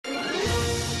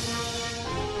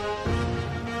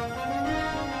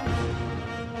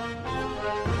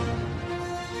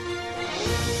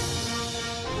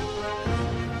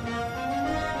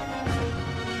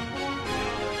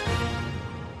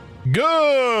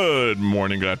Good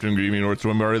morning, good afternoon, good evening, or it's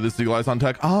remember this is Eagle Eyes on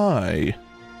Tech. I'm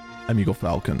Eagle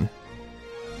Falcon.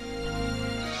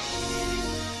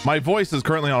 My voice is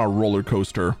currently on a roller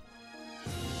coaster.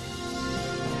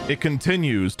 It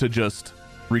continues to just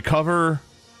recover,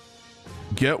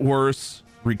 get worse,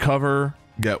 recover,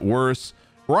 get worse.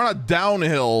 We're on a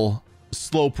downhill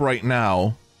slope right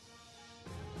now.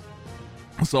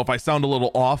 So if I sound a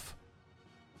little off,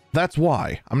 that's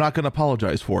why. I'm not going to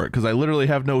apologize for it because I literally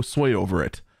have no sway over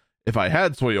it. If I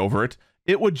had sway over it,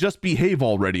 it would just behave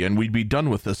already and we'd be done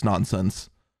with this nonsense.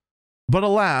 But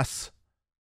alas,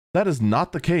 that is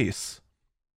not the case.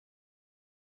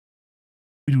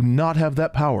 We do not have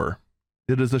that power.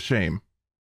 It is a shame.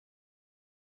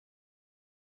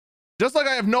 Just like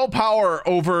I have no power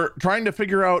over trying to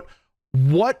figure out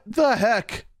what the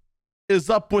heck is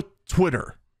up with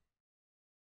Twitter.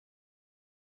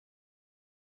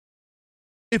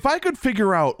 If I could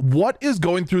figure out what is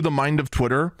going through the mind of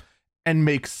Twitter and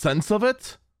make sense of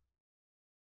it,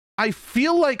 I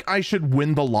feel like I should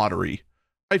win the lottery.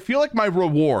 I feel like my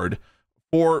reward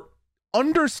for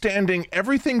understanding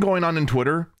everything going on in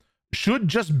Twitter should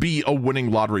just be a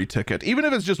winning lottery ticket. Even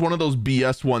if it's just one of those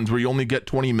BS ones where you only get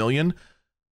 20 million,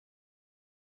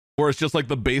 or it's just like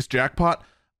the base jackpot.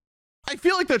 I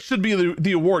feel like that should be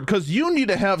the award, because you need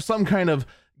to have some kind of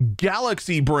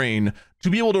galaxy brain to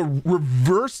be able to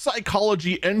reverse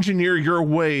psychology engineer your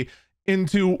way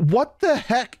into what the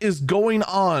heck is going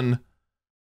on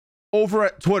over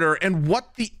at Twitter and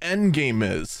what the end game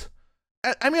is.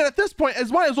 I mean, at this point, it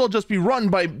might as well just be run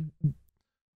by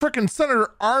frickin'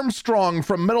 Senator Armstrong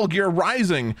from Metal Gear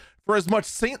Rising for as much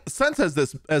sense as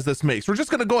this makes. We're just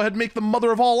going to go ahead and make the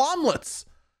mother of all omelets.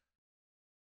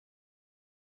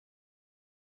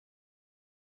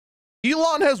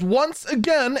 Elon has once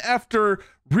again, after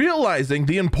realizing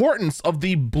the importance of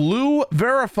the blue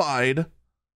verified,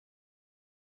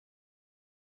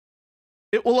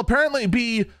 it will apparently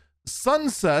be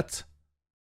sunset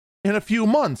in a few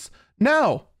months.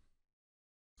 Now,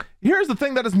 here's the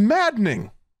thing that is maddening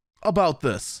about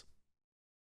this.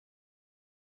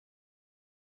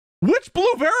 Which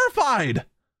blue verified?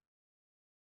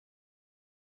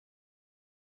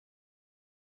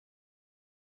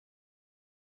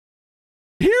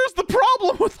 Here's the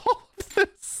problem with all of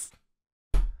this.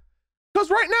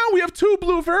 Because right now we have two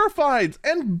blue verifieds,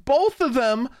 and both of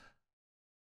them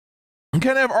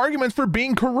can have arguments for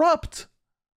being corrupt.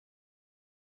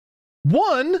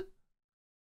 One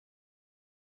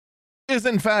is,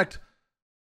 in fact,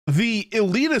 the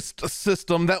elitist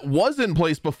system that was in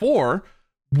place before,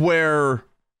 where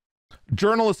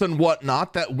journalists and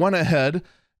whatnot that went ahead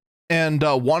and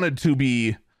wanted to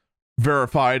be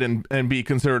verified and be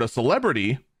considered a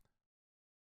celebrity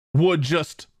would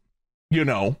just, you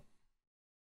know,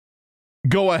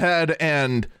 go ahead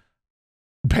and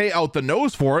pay out the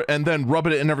nose for it and then rub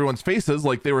it in everyone's faces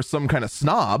like they were some kind of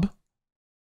snob.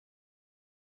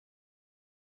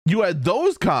 You had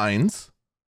those kinds.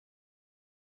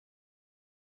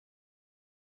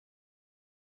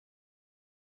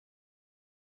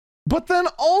 But then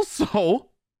also,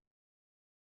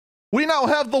 we now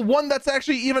have the one that's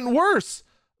actually even worse.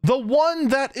 The one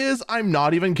that is, I'm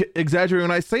not even exaggerating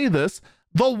when I say this,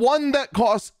 the one that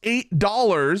costs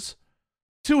 $8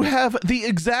 to have the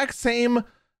exact same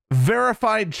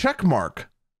verified check mark.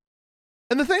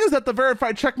 And the thing is that the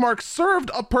verified check mark served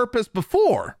a purpose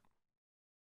before.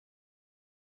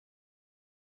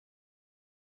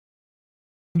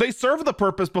 They served the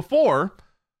purpose before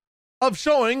of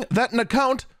showing that an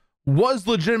account was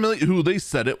legitimately who they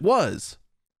said it was.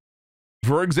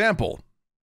 For example,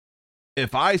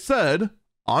 if I said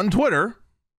on Twitter,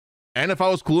 and if I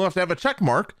was cool enough to have a check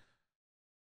mark,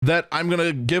 that I'm going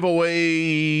to give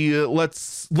away,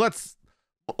 let's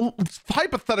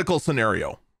hypothetical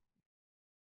scenario.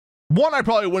 One I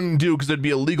probably wouldn't do because it'd be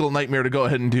a legal nightmare to go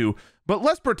ahead and do, but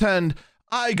let's pretend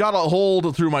I got a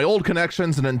hold through my old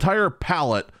connections an entire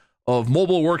pallet of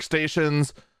mobile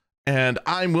workstations, and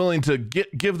I'm willing to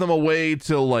give them away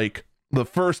to like the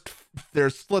first,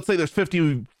 let's say there's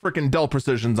 50 freaking Dell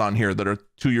Precisions on here that are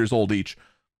 2 years old each,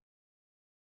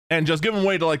 and just give them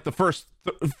away to like the first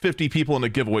 50 people in a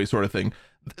giveaway sort of thing.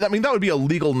 I mean, that would be a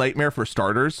legal nightmare for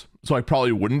starters, so I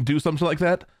probably wouldn't do something like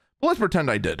that, but let's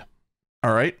pretend I did.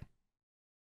 All right.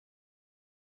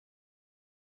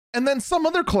 And then some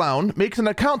other clown makes an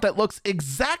account that looks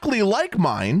exactly like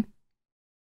mine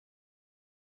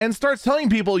and starts telling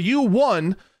people, you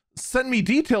won, send me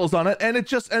details on it, and it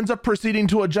just ends up proceeding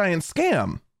to a giant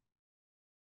scam.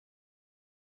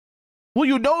 Well,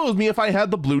 you know it was me if I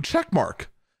had the blue check mark.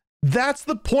 That's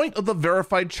the point of the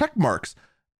verified check marks.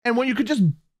 And when you could just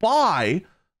buy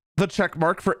the check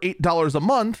mark for $8 a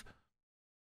month,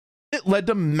 it led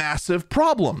to massive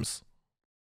problems.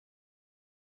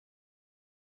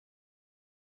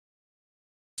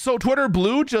 So Twitter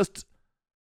Blue just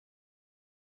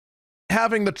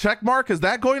having the check mark, is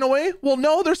that going away? Well,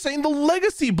 no, they're saying the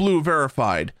legacy Blue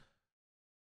verified.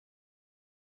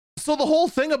 So the whole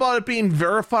thing about it being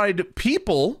verified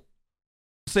people,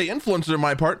 say influencer on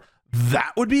my part,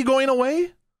 that would be going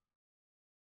away?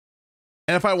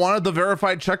 And if I wanted the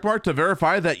verified checkmark to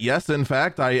verify that, yes, in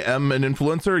fact, I am an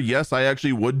influencer, yes, I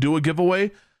actually would do a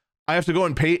giveaway, I have to go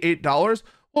and pay $8?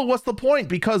 Well, what's the point?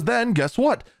 Because then, guess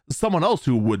what? Someone else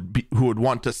who would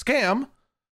want to scam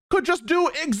could just do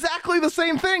exactly the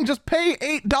same thing. Just pay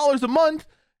 $8 a month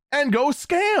and go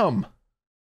scam.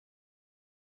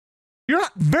 You're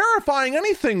not verifying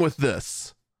anything with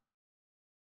this.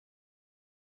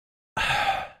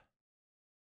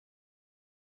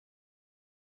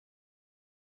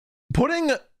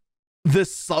 Putting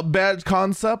this sub badge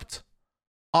concept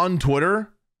on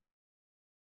Twitter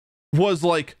was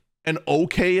like an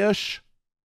okay-ish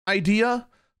idea,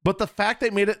 but the fact they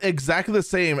made it exactly the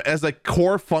same as a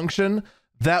core function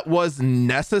that was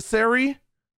necessary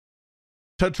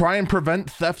to try and prevent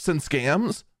thefts and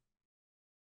scams,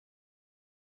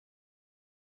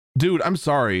 dude, I'm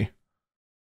sorry.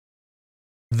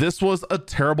 This was a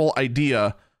terrible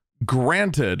idea.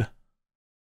 Granted,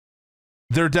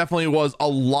 there definitely was a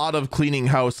lot of cleaning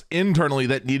house internally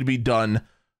that needed to be done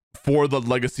for the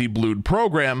Legacy Blue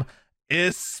program,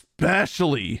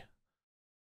 especially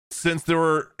since there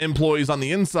were employees on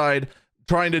the inside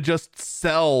trying to just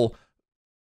sell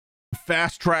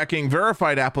fast tracking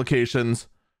verified applications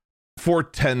for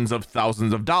tens of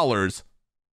thousands of dollars,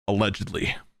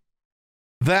 allegedly.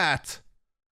 That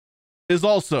is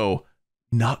also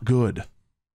not good.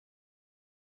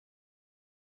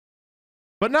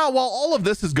 But now, while all of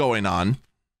this is going on,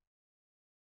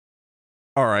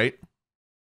 all right,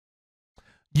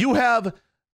 you have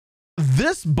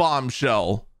this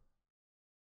bombshell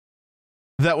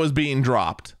that was being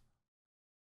dropped.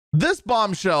 This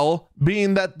bombshell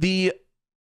being that the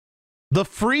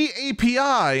free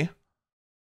API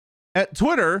at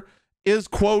Twitter is,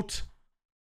 quote,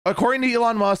 according to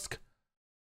Elon Musk,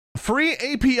 free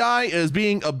API is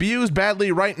being abused badly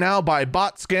right now by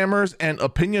bot scammers and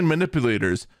opinion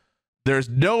manipulators. There's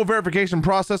no verification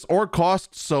process or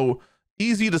cost, so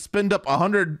easy to spend up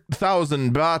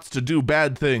 100,000 bots to do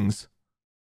bad things.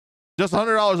 Just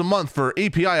 $100 a month for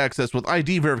API access with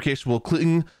ID verification will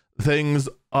clean things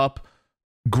up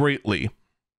greatly.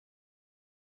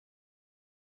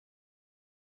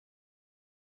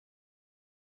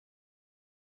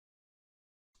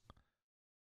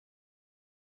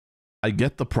 I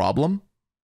get the problem.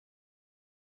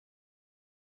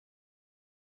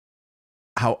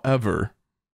 However,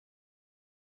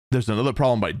 there's another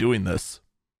problem by doing this.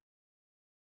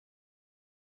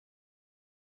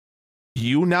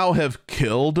 You now have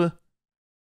killed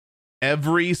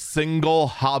every single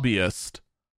hobbyist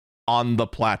on the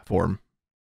platform.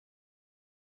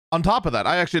 On top of that,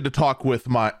 I actually had to talk with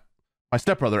my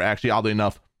stepbrother, actually, oddly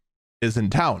enough, is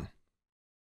in town.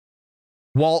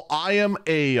 While I am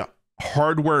a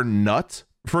hardware nut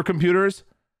for computers,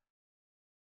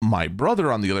 my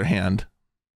brother, on the other hand,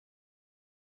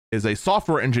 is a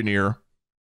software engineer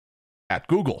at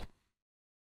Google.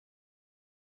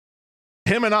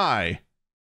 Him and I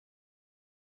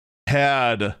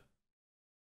had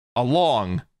a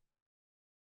long,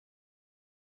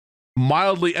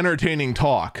 mildly entertaining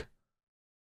talk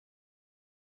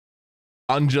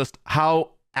on just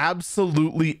how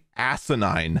absolutely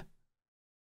asinine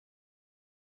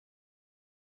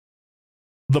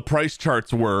the price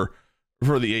charts were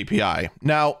for the API.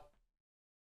 Now,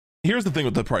 here's the thing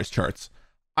with the price charts.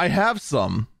 I have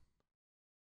some,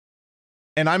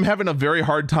 and I'm having a very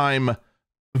hard time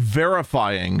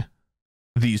verifying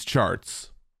these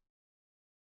charts.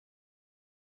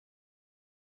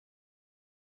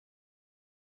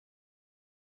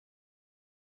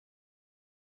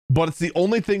 But it's the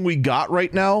only thing we got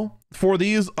right now for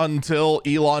these until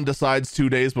Elon decides 2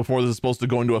 days before this is supposed to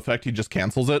go into effect, he just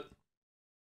cancels it.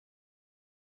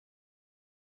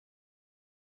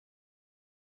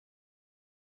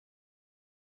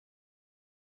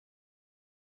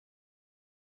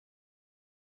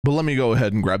 But let me go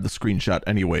ahead and grab the screenshot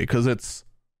anyway, because it's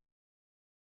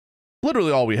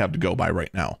literally all we have to go by right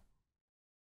now.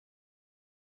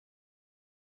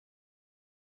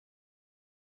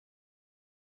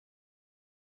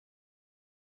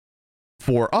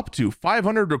 For up to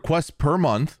 500 requests per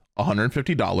month,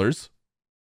 $150.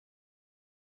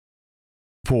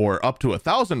 For up to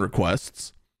 1,000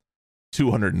 requests,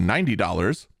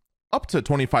 $290. up to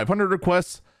 2,500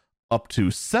 requests, up to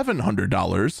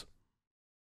 $700,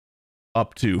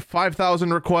 up to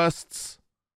 5,000 requests,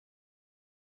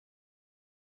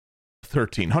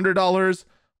 $1,300,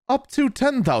 up to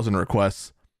 10,000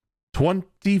 requests,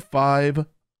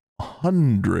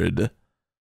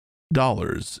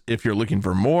 $2,500. If you're looking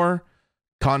for more,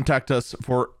 contact us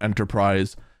for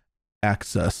enterprise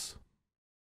access.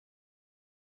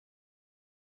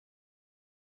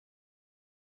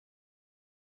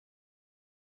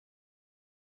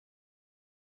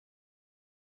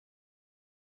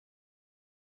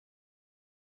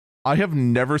 I have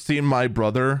never seen my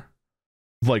brother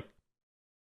like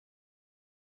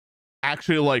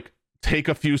actually like take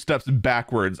a few steps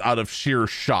backwards out of sheer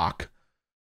shock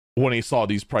when he saw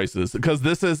these prices, because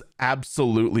this is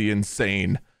absolutely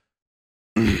insane.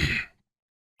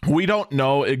 We don't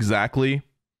know exactly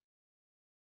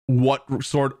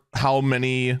how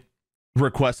many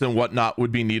requests and whatnot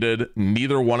would be needed.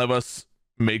 Neither one of us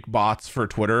make bots for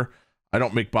Twitter. I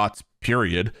don't make bots,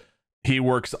 period. He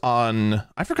works on,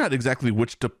 I forgot exactly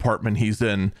which department he's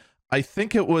in. I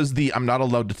think it was the I'm not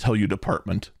allowed to tell you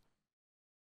department,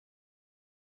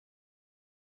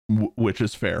 which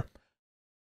is fair.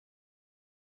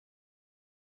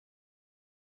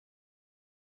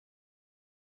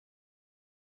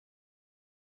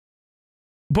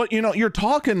 But you know, you're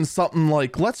talking something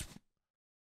like,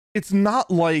 it's not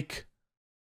like,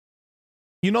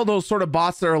 you know, those sort of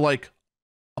bots that are like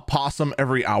a possum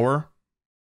every hour.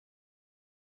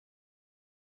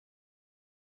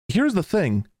 Here's the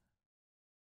thing.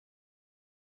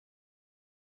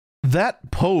 That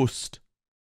post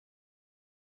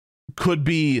could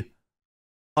be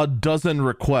a dozen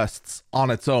requests on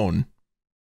its own.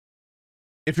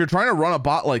 If you're trying to run a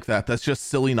bot like that, that's just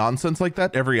silly nonsense like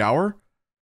that every hour,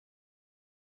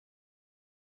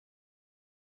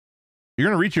 you're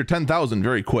going to reach your 10,000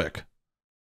 very quick.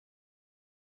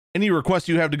 Any request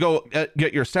you have to go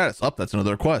get your status up, that's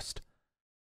another request.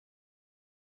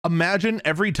 Imagine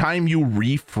every time you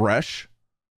refresh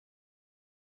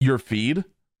your feed,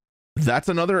 that's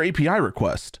another API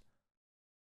request.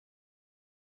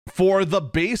 For the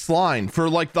baseline, for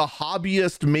like the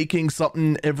hobbyist making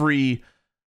something every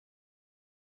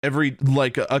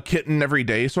like a kitten every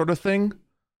day sort of thing,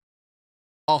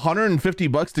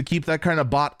 $150 to keep that kind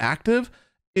of bot active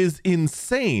is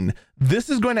insane. This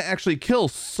is going to actually kill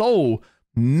so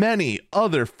many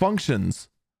other functions.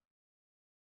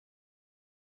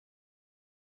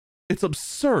 It's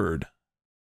absurd.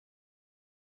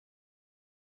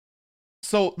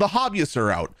 So the hobbyists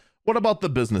are out. What about the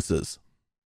businesses?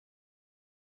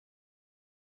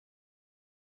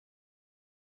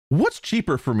 What's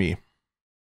cheaper for me?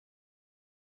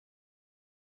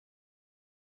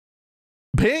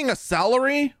 Paying a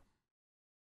salary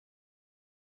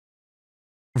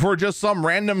for just some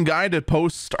random guy to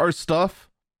post our stuff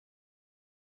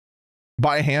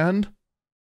by hand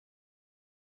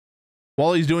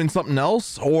while he's doing something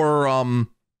else, or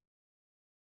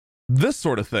this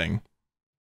sort of thing?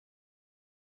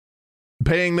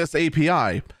 Paying this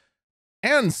API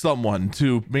and someone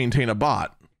to maintain a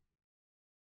bot.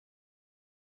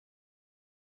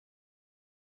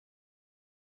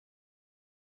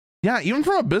 Yeah, even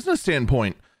from a business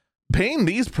standpoint, paying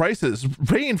these prices,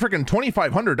 paying freaking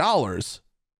 $2,500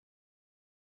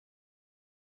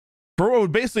 for what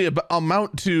would basically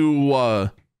amount to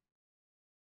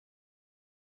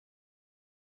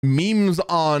memes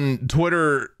on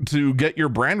Twitter to get your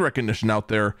brand recognition out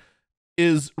there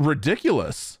is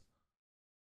ridiculous.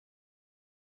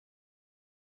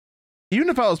 Even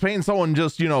if I was paying someone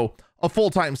just, you know, a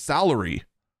full-time salary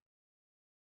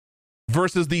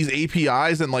versus these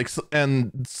APIs and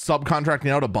subcontracting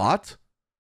out a bot,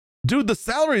 dude, the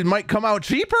salary might come out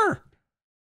cheaper.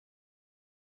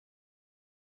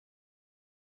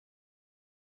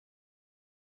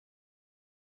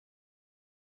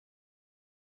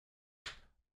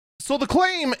 So the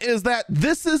claim is that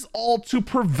this is all to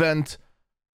prevent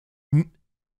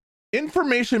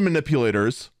information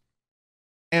manipulators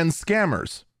and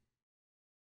scammers.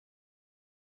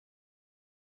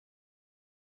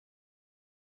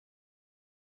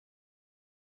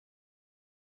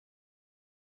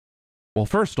 Well,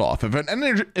 first off, if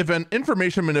an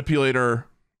information manipulator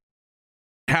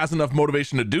has enough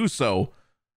motivation to do so,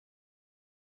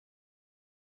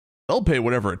 they'll pay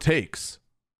whatever it takes.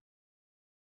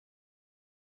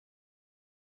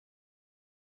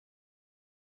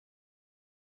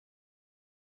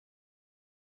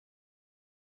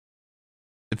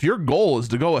 If your goal is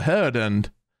to go ahead and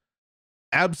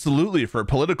absolutely for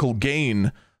political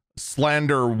gain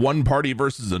slander one party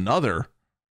versus another,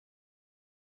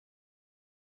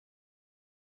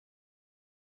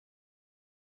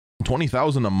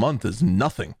 $20,000 a month is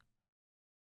nothing.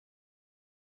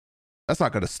 That's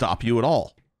not going to stop you at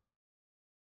all.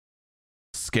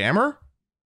 Scammer?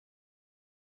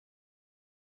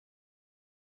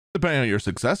 Depending on your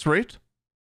success rate,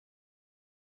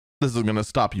 this isn't going to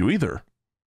stop you either.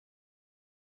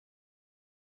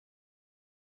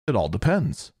 It all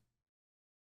depends.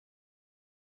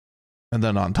 And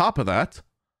then on top of that,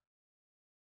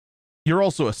 you're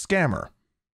also a scammer.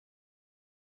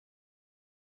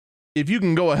 If you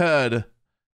can go ahead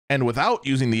and without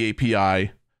using the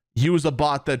API, use a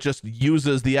bot that just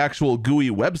uses the actual GUI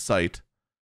website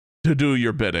to do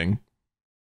your bidding,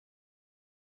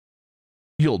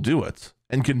 you'll do it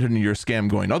and continue your scam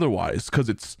going otherwise because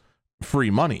it's free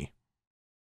money.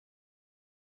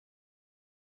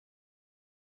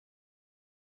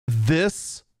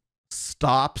 This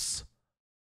stops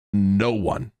no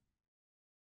one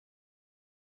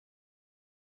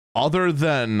other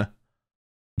than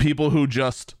people who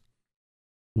just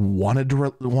wanted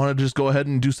to just go ahead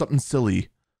and do something silly.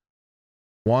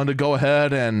 Wanted to go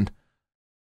ahead and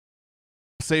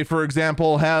say, for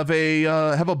example, have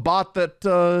a bot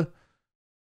that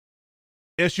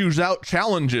issues out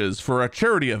challenges for a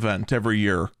charity event every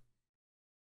year.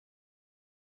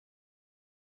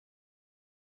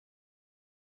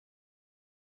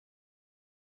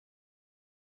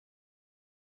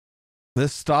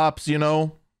 This stops,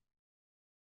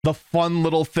 the fun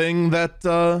little thing that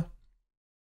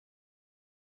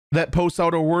posts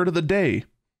out a word of the day.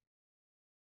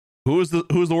 Who's the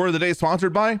word of the day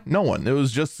sponsored by? No one. It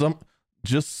was just some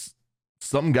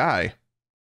guy.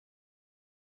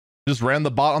 Just ran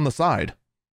the bot on the side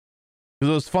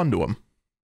because it was fun to him.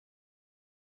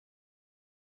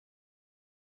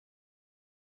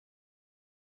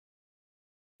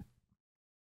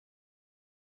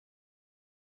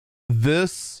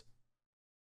 This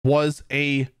was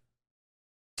a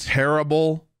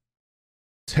terrible,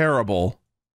 terrible,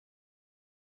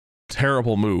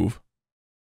 terrible move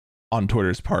on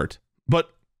Twitter's part. But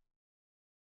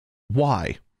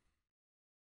why?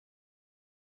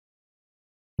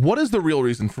 What is the real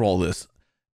reason for all this?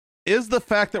 Is the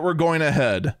fact that we're going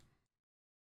ahead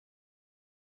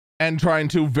and trying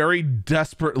to very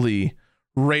desperately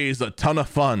raise a ton of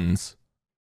funds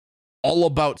all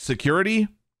about security?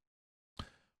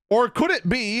 Or could it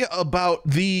be about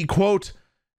the, quote,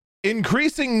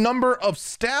 increasing number of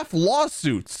staff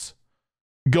lawsuits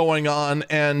going on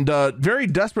and very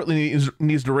desperately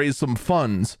needs to raise some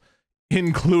funds,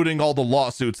 including all the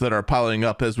lawsuits that are piling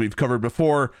up, as we've covered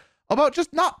before, about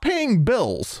just not paying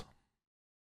bills?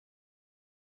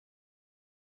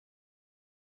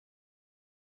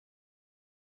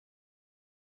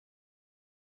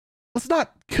 Let's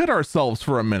not kid ourselves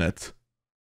for a minute.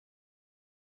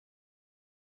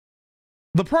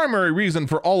 The primary reason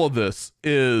for all of this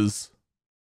is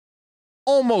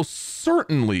almost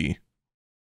certainly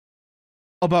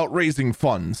about raising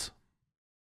funds.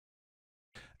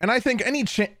 And I think any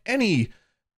chance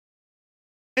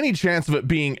of it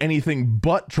being anything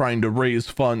but trying to raise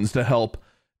funds to help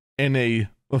in a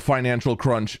financial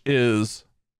crunch is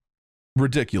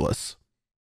ridiculous.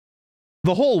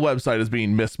 The whole website is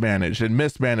being mismanaged and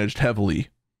mismanaged heavily.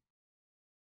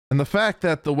 And the fact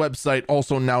that the website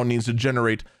also now needs to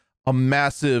generate a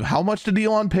massive, how much did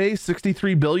Elon pay?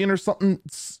 63 billion or something?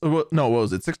 No, what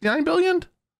was it? 69 billion?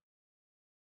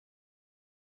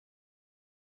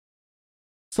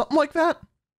 Something like that.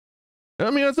 I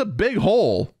mean, it's a big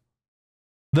hole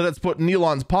that it's put in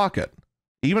Elon's pocket,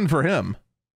 even for him,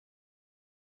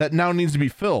 that now needs to be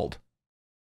filled.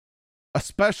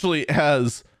 Especially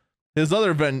as his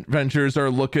other ventures are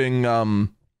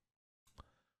looking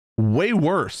way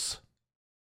worse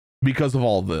because of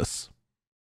all this.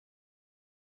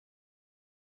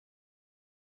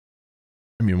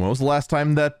 I mean, when was the last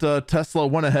time that Tesla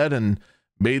went ahead and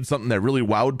made something that really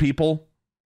wowed people,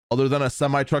 other than a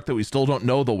semi-truck that we still don't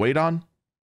know the weight on?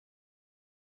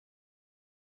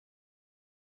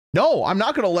 No, I'm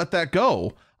not going to let that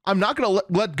go. I'm not going to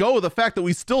let go of the fact that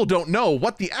we still don't know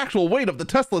what the actual weight of the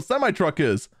Tesla semi-truck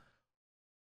is.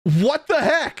 What the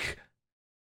heck?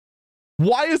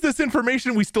 Why is this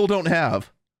information we still don't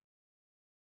have?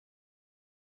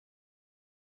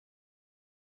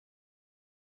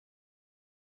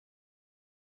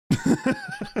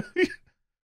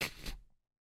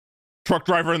 Truck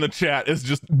driver in the chat is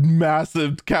just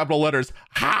massive capital letters.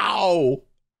 How?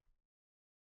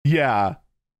 Yeah.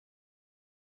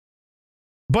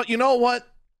 But you know what?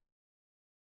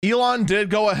 Elon did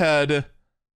go ahead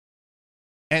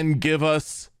and give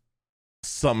us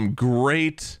some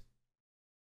great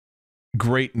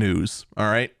news. All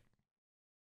right.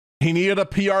 He needed a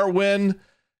PR win,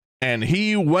 And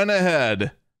he went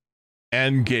ahead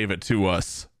and gave it to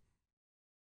us.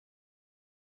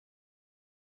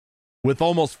 With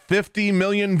almost 50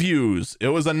 million views, it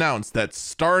was announced that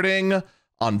starting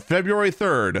on February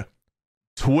 3rd,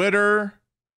 Twitter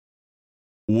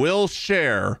will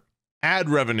share ad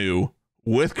revenue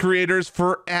with creators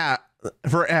for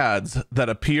ads that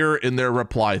appear in their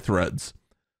reply threads.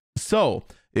 So,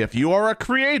 if you are a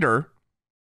creator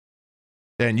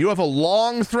and you have a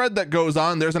long thread that goes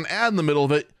on, there's an ad in the middle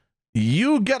of it,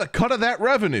 you get a cut of that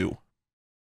revenue.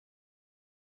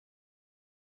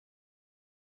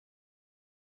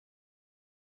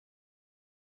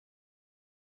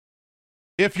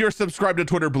 If you're subscribed to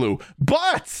Twitter Blue,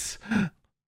 but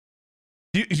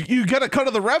you get a cut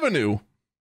of the revenue.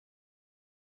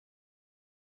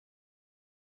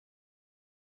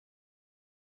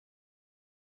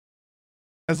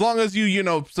 As long as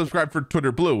you subscribe for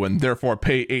Twitter Blue and therefore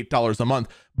pay $8 a month,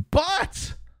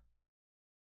 but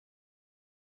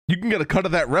you can get a cut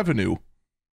of that revenue.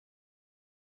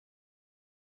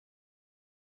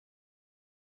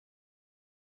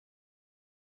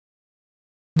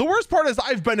 The worst part is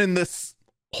I've been in this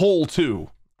hole too.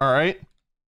 All right.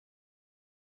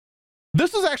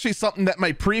 This is actually something that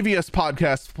my previous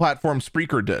podcast platform,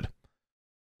 Spreaker, did.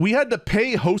 We had to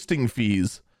pay hosting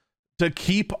fees to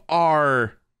keep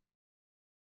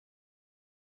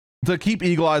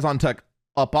Eagle Eyes on Tech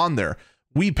up on there.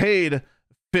 We paid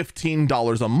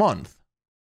 $15 a month.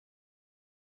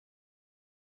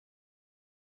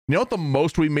 You know what the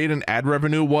most we made in ad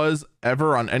revenue was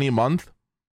ever on any month?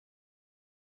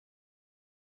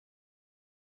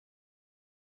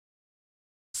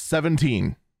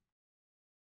 $17.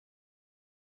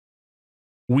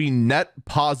 We net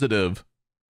positive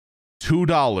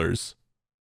 $2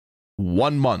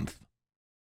 1 month.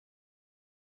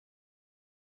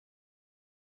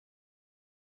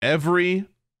 Every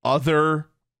other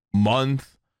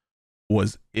month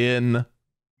was in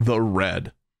the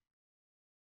red.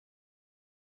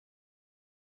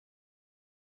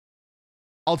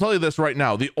 I'll tell you this right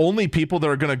now. The only people that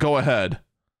are going to go ahead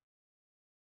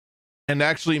and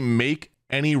actually make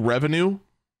any revenue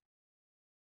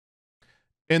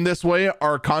in this way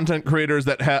are content creators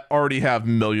that already have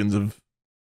millions of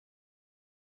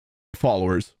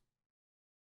followers.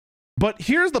 But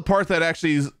here's the part that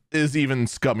actually is even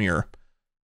scummier.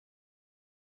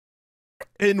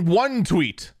 In one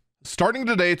tweet, starting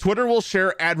today, Twitter will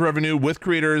share ad revenue with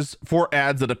creators for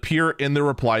ads that appear in the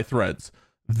reply threads.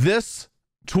 This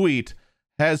tweet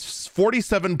has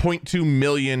 47.2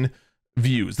 million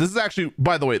views. This is actually,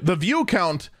 by the way, the view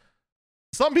count.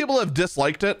 Some people have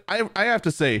disliked it. I have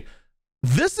to say,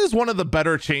 this is one of the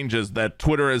better changes that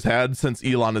Twitter has had since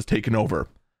Elon has taken over.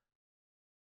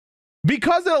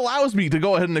 Because it allows me to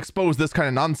go ahead and expose this kind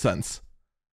of nonsense.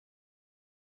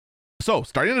 So,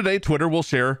 starting today, Twitter will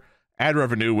share ad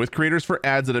revenue with creators for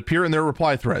ads that appear in their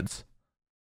reply threads.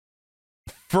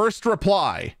 First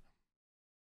reply.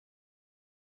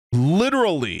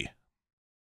 Literally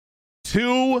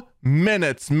 2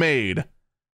 minutes made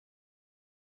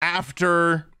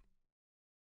after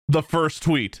the first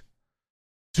tweet.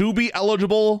 To be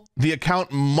eligible, the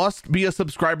account must be a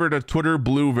subscriber to Twitter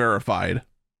Blue Verified.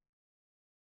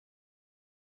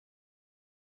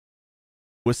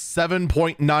 With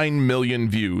 7.9 million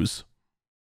views.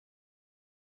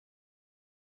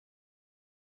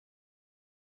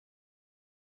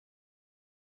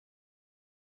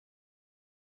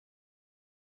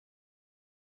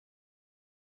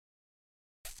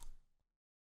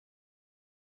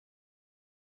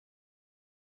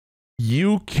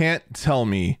 You can't tell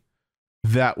me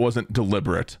that wasn't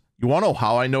deliberate. You want to know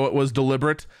how I know it was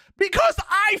deliberate? Because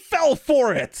I fell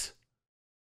for it.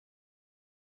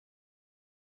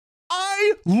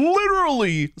 I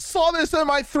literally saw this in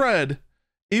my thread,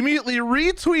 immediately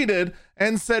retweeted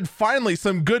and said, finally,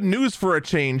 some good news for a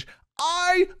change.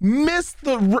 I missed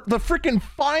the freaking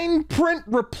fine print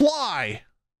reply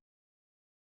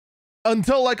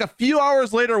until like a few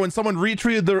hours later when someone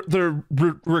retweeted the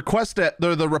request at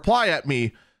the reply at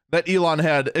me that Elon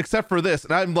had, except for this.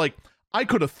 And I'm like, I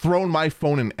could have thrown my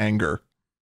phone in anger.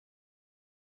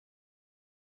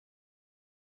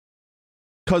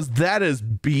 Because that is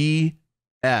BS.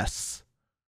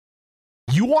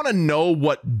 You want to know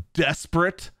what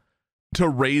desperate to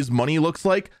raise money looks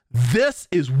like? This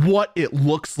is what it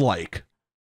looks like.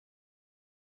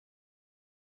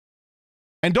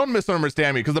 And don't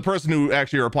misunderstand me, because the person who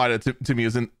actually replied it to me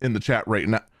is in the chat right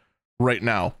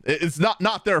now. It's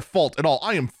not their fault at all.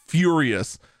 I am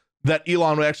furious that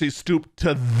Elon would actually stoop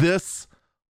to this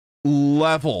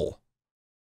level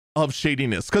of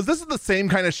shadiness, because this is the same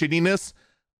kind of shadiness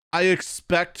I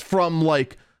expect from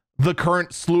like the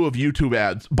current slew of YouTube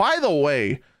ads. By the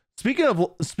way,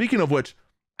 speaking of which,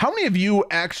 how many of you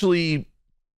actually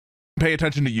pay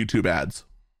attention to YouTube ads?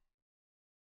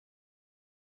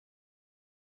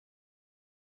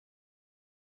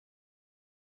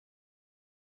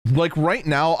 Like right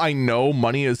now, I know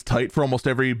money is tight for almost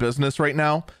every business right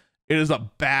now. It is a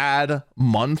bad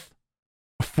month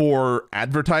for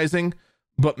advertising,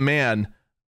 but man,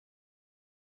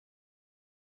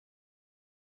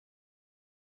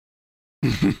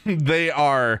 they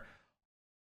are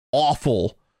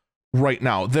awful right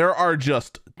now. There are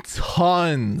just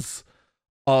tons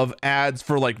of ads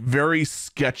for like very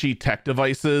sketchy tech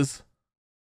devices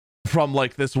from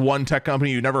like this one tech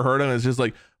company you never heard of. It's just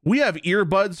like, we have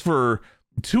earbuds for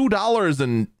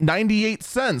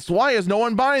 $2.98. Why is no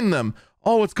one buying them?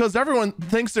 Oh, it's because everyone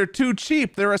thinks they're too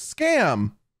cheap. They're a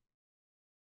scam.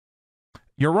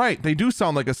 You're right. They do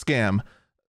sound like a scam.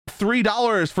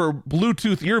 $3 for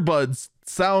Bluetooth earbuds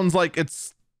sounds like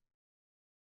it's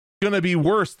gonna be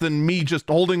worse than me just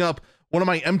holding up one of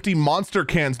my empty Monster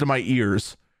cans to my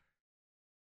ears.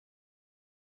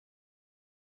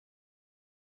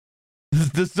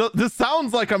 This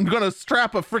sounds like I'm gonna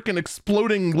strap a freaking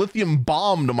exploding lithium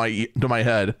bomb to my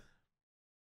head.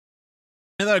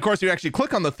 And then of course you actually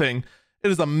click on the thing.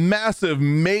 It is a massive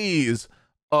maze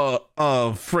of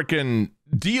freaking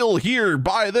deal here,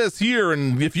 buy this here,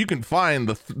 and if you can find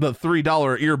the $3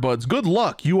 earbuds, good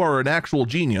luck. You are an actual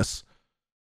genius,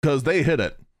 because they hit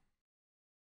it.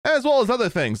 As well as other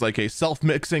things like a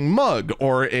self-mixing mug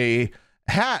or a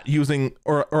hat using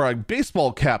or a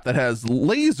baseball cap that has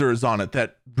lasers on it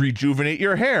that rejuvenate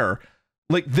your hair.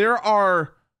 Like there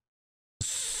are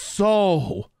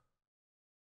so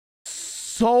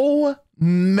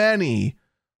many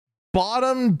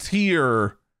bottom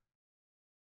tier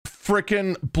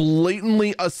freaking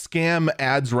blatantly a scam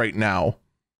ads right now.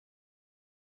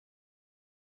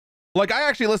 Like I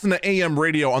actually listen to AM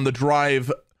radio on the drive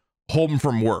home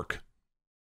from work.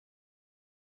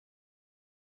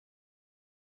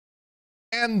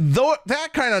 And though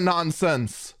that kind of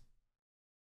nonsense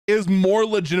is more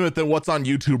legitimate than what's on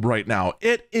YouTube right now.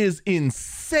 It is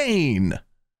insane.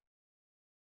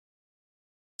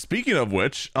 Speaking of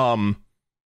which, now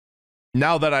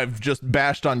that I've just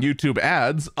bashed on YouTube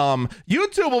ads,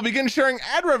 YouTube will begin sharing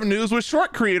ad revenues with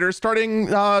short creators starting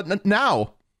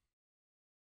now.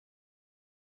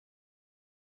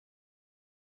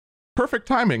 Perfect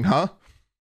timing, huh?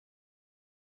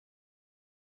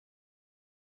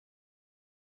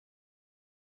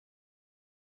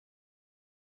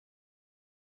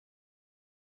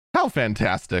 How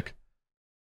fantastic.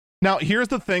 Now, here's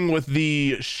the thing with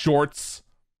the shorts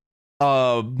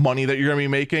money that you're going to be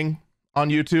making on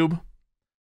YouTube.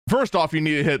 First off, you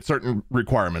need to hit certain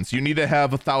requirements. You need to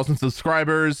have 1,000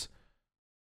 subscribers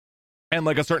and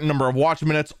like a certain number of watch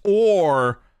minutes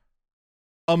or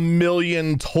 1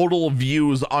 million total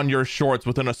views on your shorts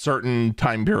within a certain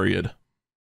time period.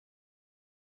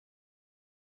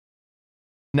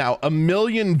 Now, 1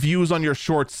 million views on your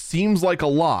shorts seems like a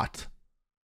lot.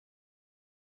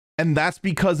 And that's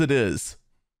because it is.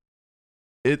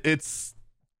 It's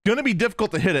going to be difficult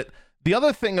to hit it. The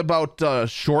other thing about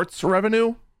shorts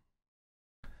revenue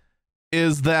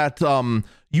is that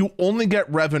you only get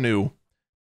revenue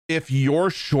if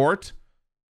your short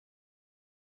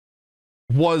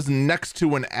was next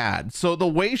to an ad. So the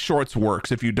way shorts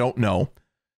works, if you don't know,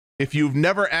 if you've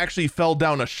never actually fell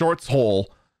down a shorts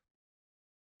hole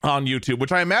on YouTube,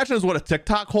 which I imagine is what a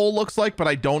TikTok hole looks like, but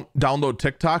I don't download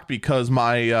TikTok because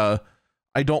my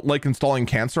I don't like installing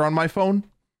cancer on my phone.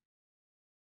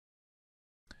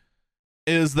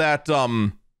 Is that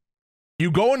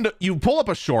you pull up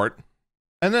a short,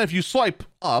 and then if you swipe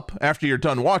up after you're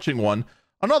done watching one,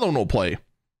 another one will play,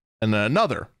 and then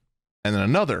another, and then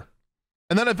another,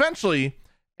 and then eventually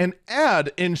an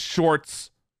ad in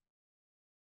short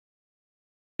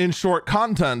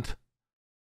content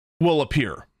will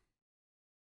appear.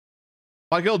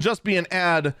 Like it'll just be an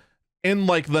ad in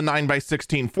like the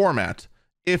 9:16 format.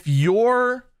 If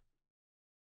your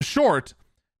short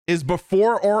is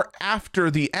before or after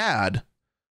the ad,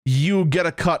 you get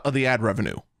a cut of the ad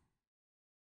revenue.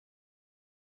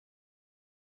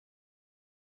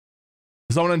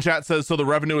 Someone in chat says, so the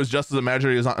revenue is just as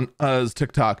imaginary as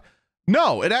TikTok.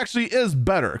 No, it actually is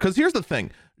better. Because here's the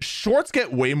thing. Shorts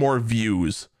get way more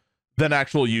views than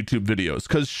actual YouTube videos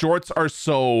because shorts are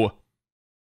so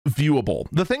viewable.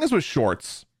 The thing is with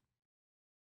shorts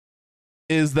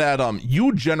is that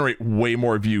you generate way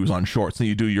more views on shorts than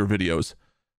you do your videos.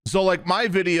 So like my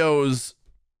videos,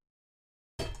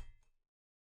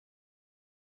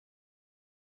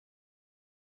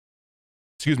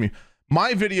 excuse me,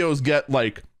 my videos get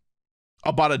like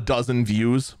about a dozen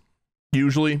views,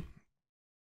 usually.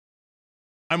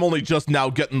 I'm only just now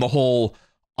getting the whole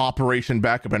operation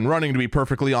back up and running, to be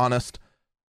perfectly honest.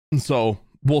 And so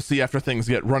we'll see after things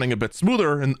get running a bit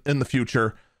smoother in the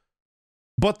future.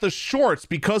 But the shorts,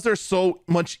 because they're so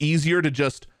much easier to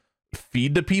just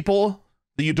feed to people,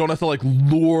 that you don't have to like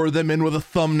lure them in with a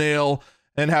thumbnail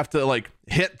and have to like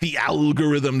hit the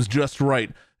algorithms just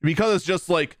right. Because it's just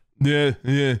like, yeah.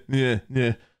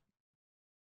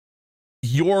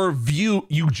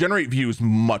 You generate views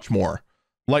much more.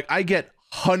 Like I get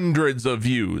hundreds of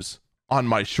views on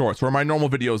my shorts, where my normal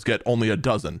videos get only a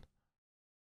dozen.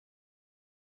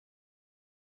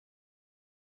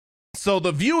 So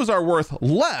the views are worth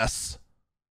less,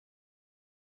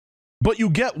 but you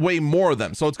get way more of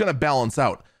them. So it's going to balance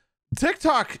out.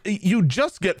 TikTok, you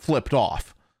just get flipped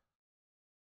off.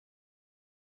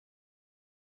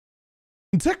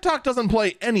 TikTok doesn't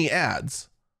play any ads.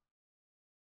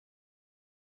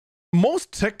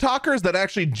 Most TikTokers that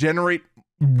actually generate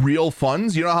real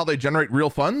funds, you know how they generate real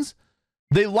funds?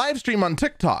 They live stream on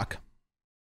TikTok.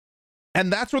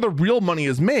 And that's where the real money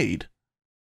is made.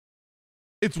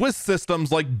 It's with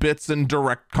systems like Bits and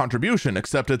Direct Contribution,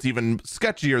 except it's even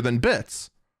sketchier than Bits.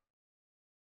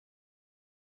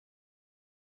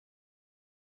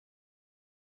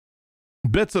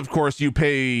 Bits, of course, you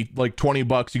pay like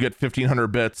 $20, you get 1,500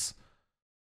 bits.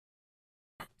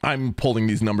 I'm pulling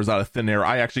these numbers out of thin air.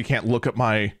 I actually can't look at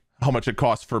how much it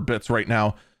costs for bits right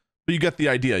now, but you get the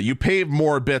idea. You pay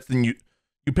more bits than you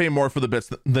pay more for the bits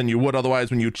than you would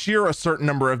otherwise. When you cheer a certain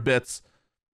number of bits,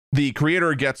 the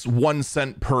creator gets 1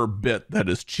 cent per bit that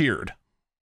is cheered.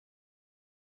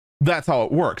 That's how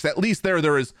it works. At least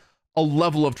there is a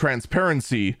level of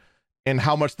transparency in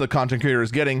how much the content creator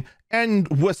is getting, and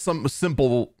with some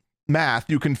simple math,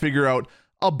 you can figure out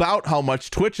about how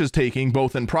much Twitch is taking,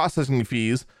 both in processing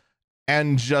fees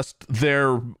and just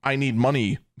their I need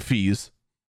money fees.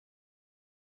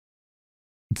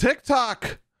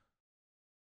 TikTok,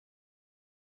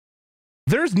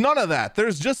 there's none of that.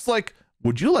 There's just like,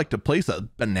 would you like to place a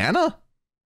banana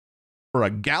or a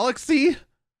galaxy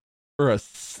or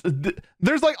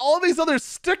there's like all these other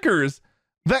stickers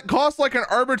that cost like an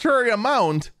arbitrary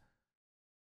amount,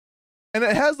 and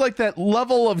it has like that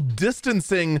level of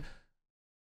distancing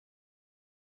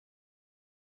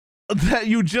that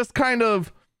you kind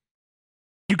of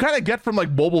get from like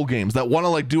mobile games that want to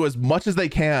like do as much as they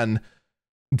can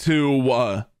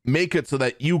to make it so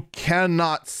that you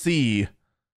cannot see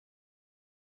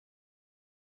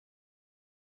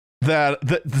that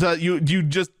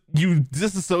you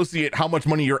disassociate how much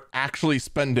money you're actually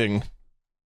spending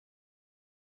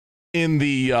in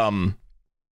the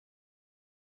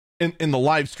in the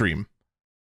live stream.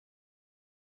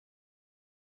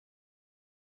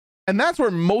 And that's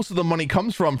where most of the money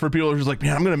comes from for people who are just like,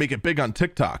 man, I'm going to make it big on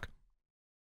TikTok.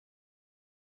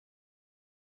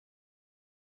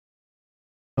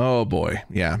 Oh boy.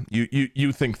 Yeah.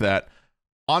 You think that.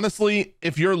 Honestly,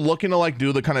 if you're looking to like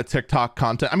do the kind of TikTok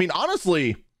content, I mean,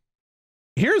 honestly,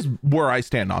 here's where I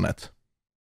stand on it.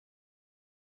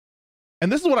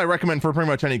 And this is what I recommend for pretty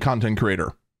much any content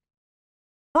creator.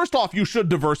 First off, you should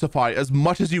diversify as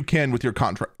much as you can with your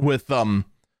contract with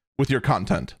your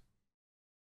content.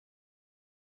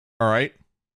 All right.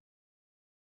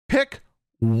 Pick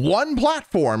one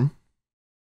platform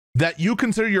that you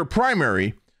consider your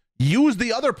primary. Use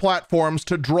the other platforms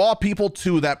to draw people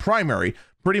to that primary.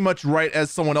 Pretty much right as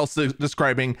someone else is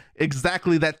describing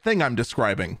exactly that thing I'm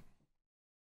describing.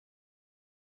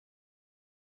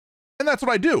 And that's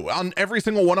what I do on every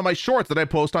single one of my shorts that I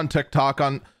post on TikTok,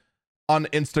 on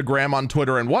Instagram, on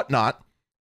Twitter, and whatnot.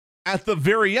 At the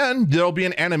very end, there'll be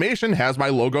an animation, has my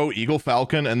logo, Eagle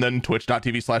Falcon, and then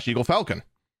twitch.tv/Eagle Falcon.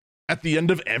 At the end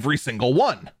of every single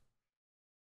one.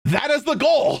 That is the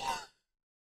goal.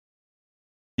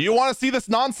 You want to see this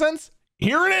nonsense?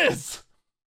 Here it is.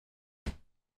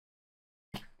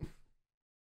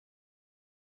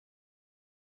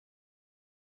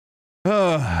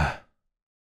 So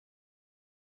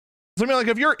I mean, like,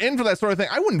 if you're in for that sort of thing,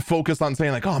 I wouldn't focus on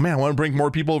saying like, oh man, I want to bring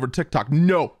more people over TikTok.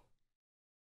 No.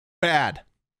 Bad.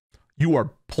 You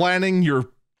are planning your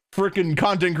freaking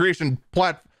content creation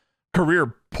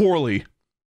career poorly.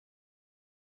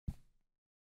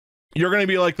 You're going to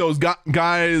be like those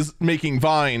guys making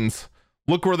vines.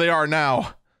 Look where they are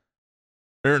now.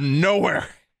 They're nowhere.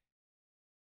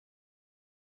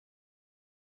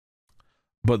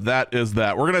 But that is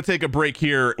that. We're going to take a break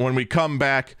here. When we come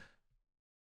back.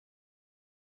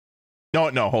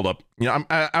 No, hold up. You know,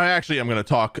 I actually am going to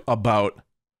talk about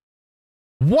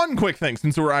one quick thing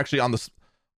since we're actually on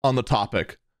the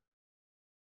topic.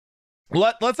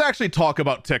 Let's actually talk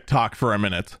about TikTok for a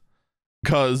minute.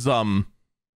 because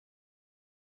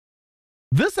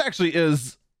this actually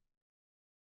is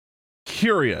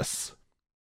curious,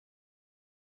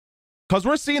 because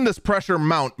we're seeing this pressure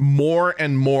mount more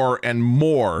and more and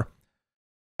more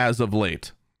as of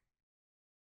late.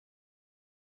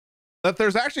 That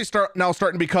there's actually now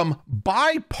starting to become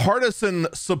bipartisan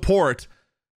support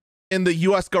in the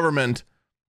US government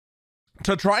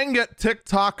to try and get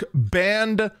TikTok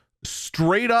banned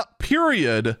straight up,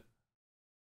 period,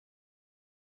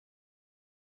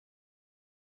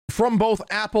 from both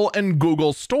Apple and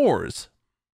Google stores.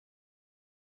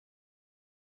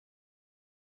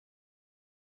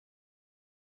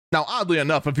 Now, oddly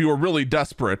enough, if you were really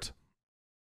desperate,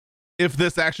 if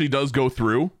this actually does go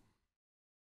through,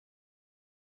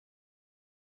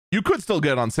 you could still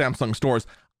get it on Samsung stores.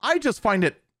 I just find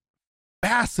it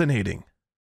fascinating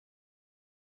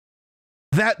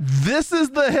that this is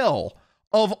the hill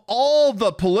of all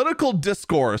the political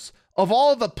discourse, of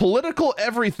all the political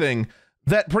everything,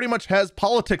 that pretty much has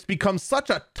politics become such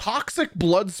a toxic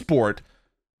blood sport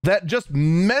that just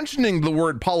mentioning the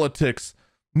word politics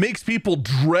makes people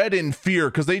dread and fear,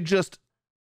 because they just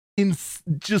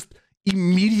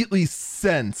immediately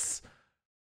sense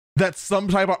that some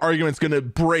type of argument's going to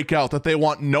break out that they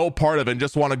want no part of it and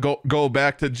just want to go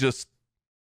back to just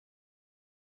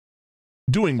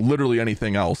doing literally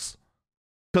anything else.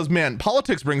 Because, man,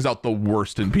 politics brings out the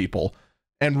worst in people.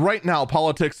 And right now,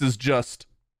 politics is just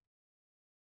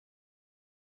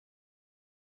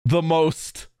the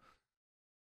most...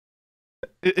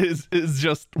 is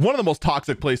just one of the most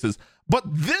toxic places. But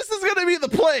this is going to be the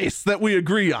place that we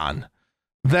agree on,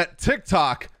 that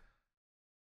TikTok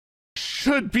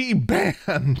should be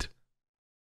banned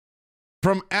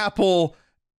from Apple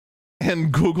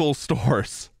and Google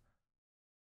stores,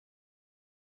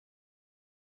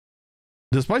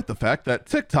 despite the fact that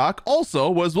TikTok also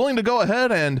was willing to go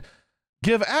ahead and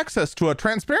give access to a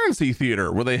transparency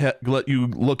theater where they let you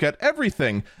look at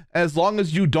everything as long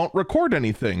as you don't record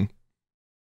anything.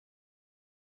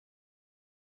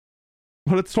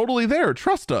 But it's totally there.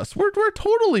 Trust us. We're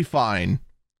totally fine.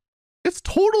 It's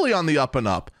totally on the up and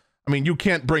up. I mean, you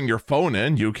can't bring your phone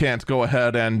in. You can't go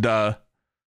ahead and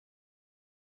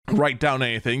write down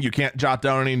anything. You can't jot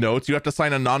down any notes. You have to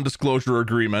sign a non-disclosure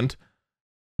agreement.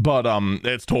 But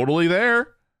it's totally there.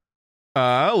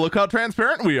 Look how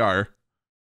transparent we are.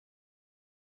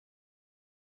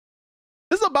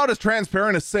 This is about as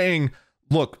transparent as saying,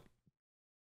 look,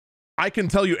 I can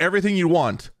tell you everything you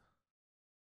want,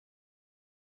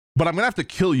 but I'm going to have to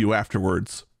kill you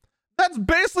afterwards. That's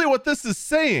basically what this is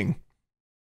saying.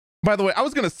 By the way, I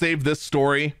was going to save this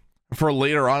story for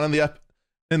later on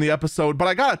in the episode, but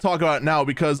I got to talk about it now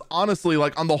because honestly,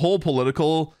 like on the whole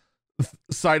political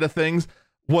side of things,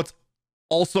 what's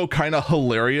also kind of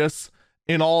hilarious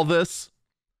in all this,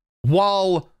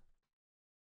 while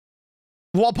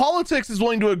politics is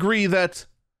willing to agree that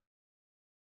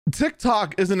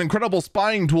TikTok is an incredible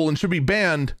spying tool and should be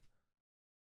banned,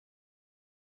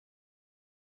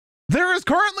 there is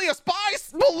currently a spy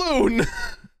balloon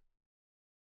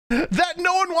that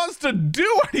no one wants to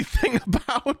do anything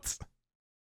about,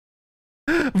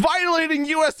 violating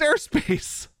US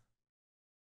airspace.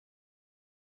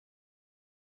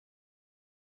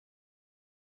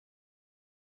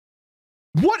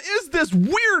 What is this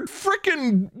weird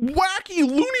freaking wacky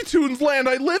Looney Tunes land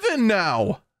I live in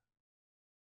now?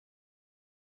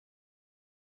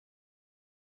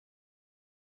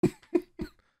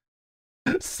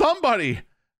 Somebody,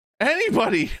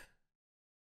 anybody,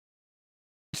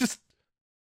 just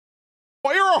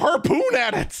fire a harpoon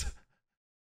at it.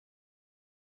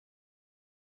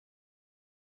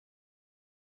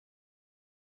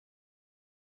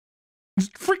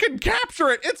 Just freaking capture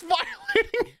it. It's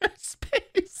violating your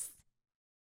space.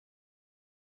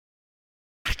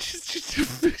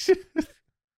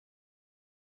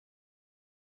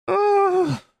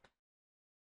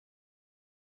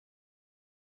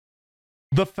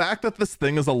 The fact that this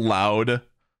thing is allowed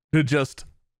to just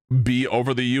be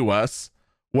over the US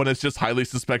when it's just highly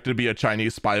suspected to be a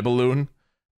Chinese spy balloon,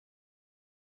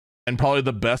 and probably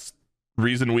the best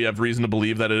reason we have reason to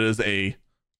believe that it is a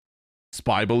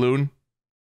spy balloon,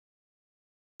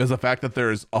 is the fact that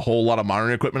there's a whole lot of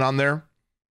monitoring equipment on there.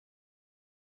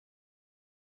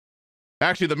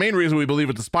 Actually, the main reason we believe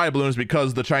it's a spy balloon is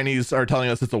because the Chinese are telling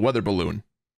us it's a weather balloon.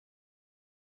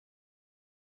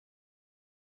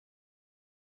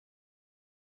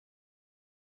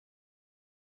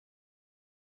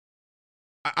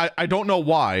 I don't know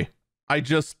why. I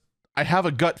have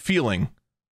a gut feeling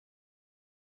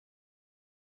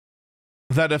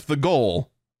that if the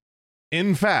goal,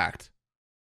 in fact,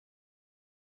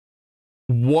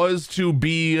 was to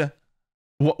be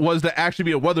was to actually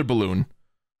be a weather balloon,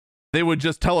 they would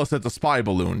just tell us it's a spy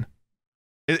balloon.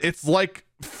 It's like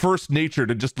first nature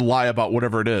to just lie about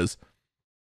whatever it is.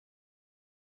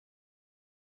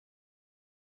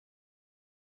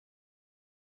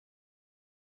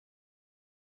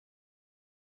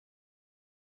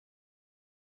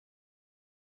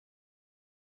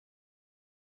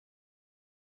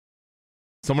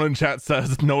 Someone in chat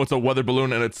says, no, it's a weather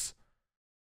balloon, and it's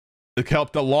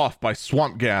kept aloft by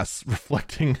swamp gas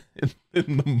reflecting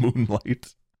in the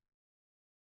moonlight.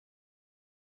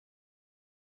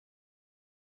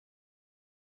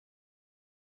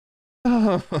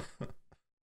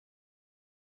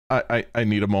 I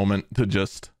need a moment to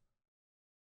just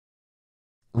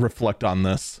reflect on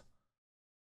this.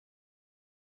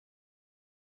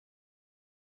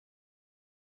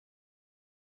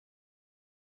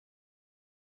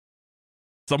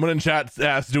 Someone in chat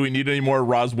asked, do we need any more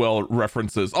Roswell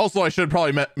references? Also, I should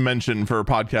probably mention for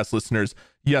podcast listeners,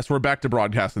 yes, we're back to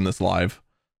broadcasting this live.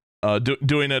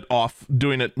 Doing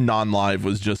it non-live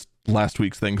was just last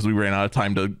week's thing because we ran out of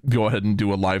time to go ahead and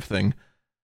do a live thing.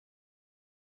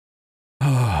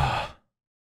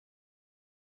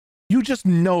 You just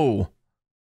know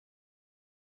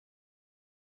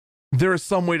there is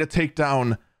some way to take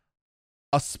down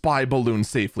a spy balloon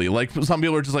safely. Like, some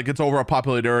people are just like, it's over a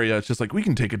populated area. It's just like, we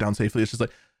can take it down safely. It's just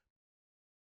like,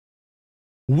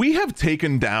 we have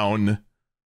taken down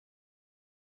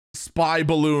spy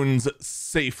balloons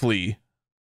safely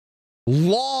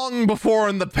long before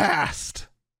in the past.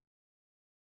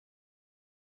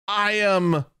 I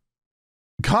am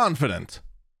confident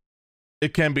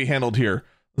it can be handled here.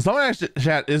 Someone asked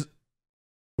chat,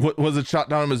 was it shot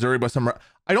down in Missouri by some?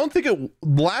 I don't think it.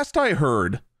 Last I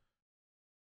heard,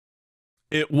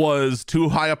 it was too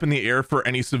high up in the air for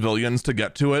any civilians to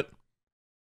get to it.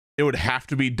 It would have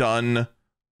to be done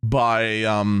by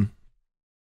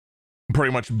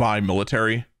pretty much by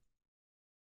military.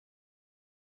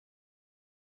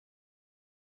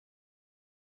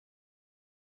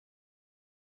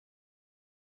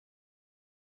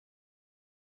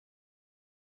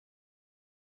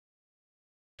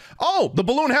 Oh, the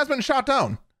balloon has been shot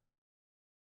down.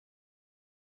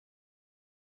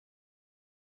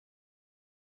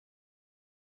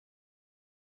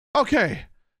 Okay,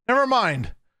 never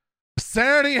mind.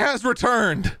 Sanity has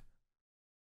returned.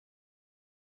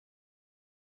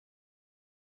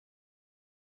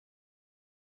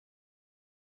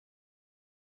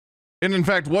 And in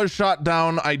fact, was shot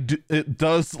down. It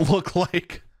does look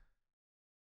like.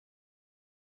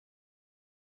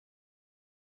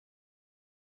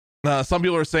 Some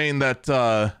people are saying that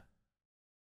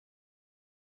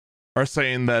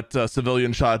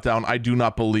civilians shot it down. I do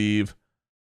not believe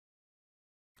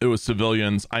it was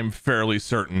civilians. I'm fairly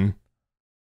certain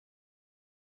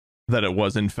that it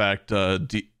was in fact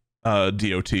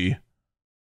DOT.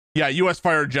 Yeah, U.S.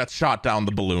 fighter jets shot down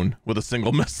the balloon with a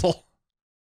single missile.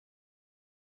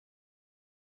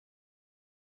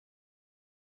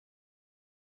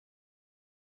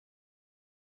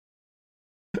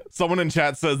 Someone in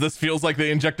chat says this feels like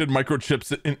they injected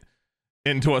microchips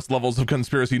into us levels of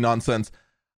conspiracy nonsense.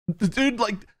 Dude,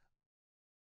 like,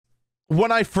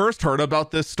 when I first heard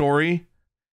about this story,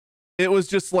 it was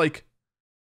just like,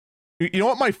 you know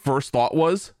what my first thought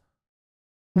was?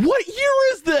 What year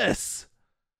is this?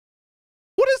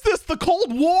 What is this, the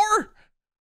Cold War?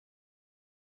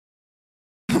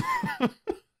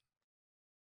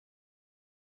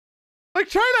 Like,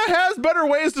 China has better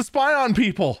ways to spy on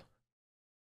people.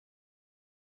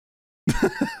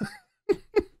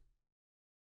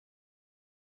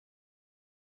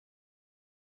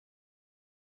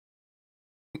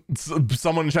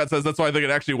 Someone in chat says that's why I think it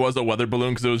actually was a weather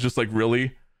balloon, because it was just like,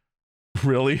 really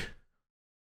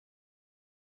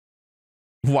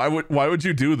why would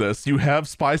you do this? You have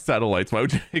spy satellites. Why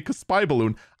would you make a spy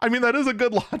balloon? I mean, that is a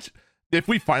good logic. If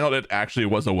we find out it actually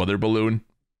was a weather balloon,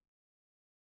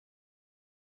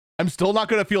 I'm still not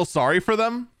going to feel sorry for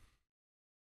them.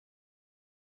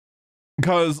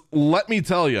 Because let me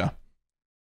tell you,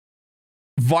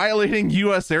 violating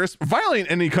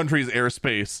any country's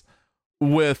airspace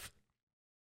with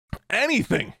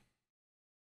anything,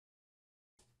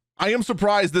 I am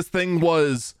surprised this thing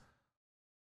was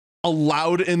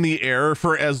allowed in the air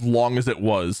for as long as it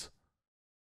was.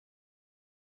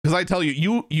 Because I tell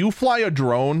you, you fly a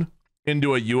drone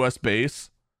into a US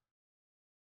base,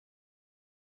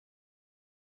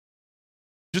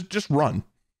 just run.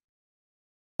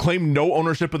 Claim no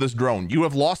ownership of this drone. You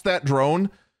have lost that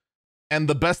drone, and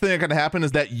the best thing that can happen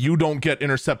is that you don't get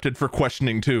intercepted for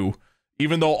questioning too,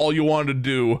 even though all you wanted to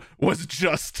do was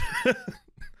just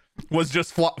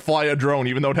fly a drone,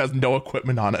 even though it has no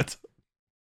equipment on it.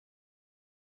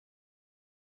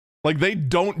 Like, they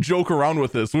don't joke around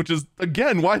with this, which is,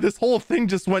 again, why this whole thing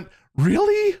just went,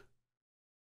 really?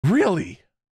 Really?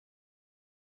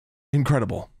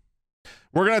 Incredible.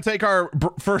 We're going to take our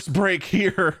first break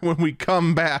here. When we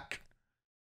come back,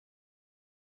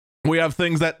 we have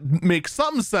things that make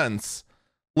some sense,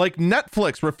 like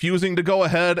Netflix refusing to go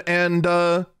ahead and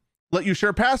let you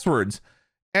share passwords,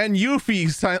 and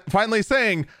Eufy finally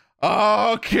saying,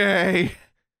 okay,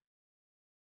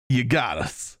 you got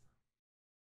us.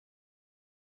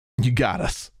 You got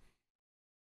us.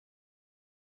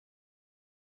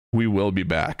 We will be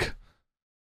back.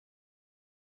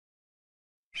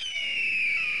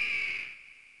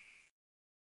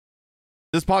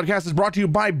 This podcast is brought to you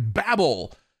by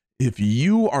Babbel. If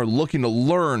you are looking to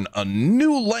learn a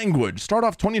new language, start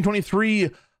off 2023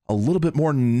 a little bit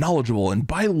more knowledgeable and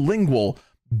bilingual,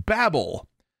 Babbel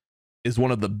is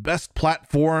one of the best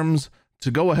platforms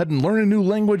to go ahead and learn a new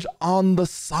language on the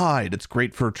side. It's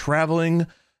great for traveling,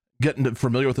 getting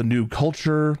familiar with a new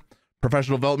culture,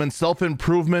 professional development,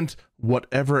 self-improvement,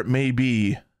 whatever it may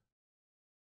be.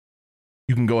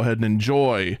 You can go ahead and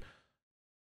enjoy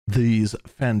these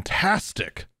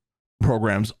fantastic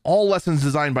programs, all lessons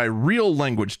designed by real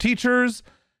language teachers,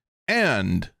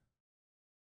 and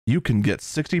you can get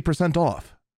 60%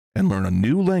 off and learn a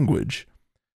new language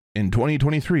in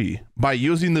 2023 by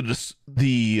using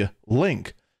the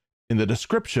link in the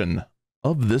description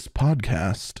of this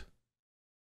podcast.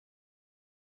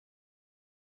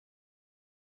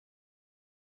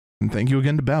 And thank you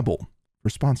again to Babbel for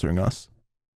sponsoring us.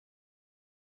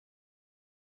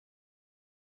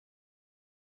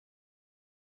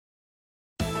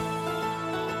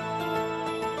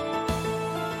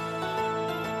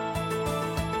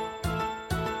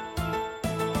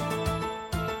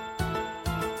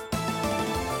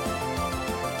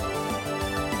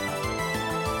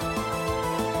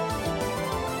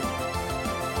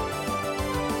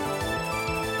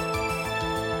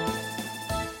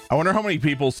 I wonder how many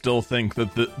people still think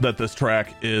that that this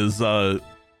track is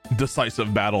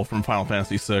Decisive Battle from Final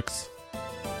Fantasy VI.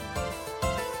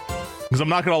 Because I'm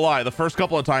not going to lie, the first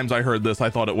couple of times I heard this, I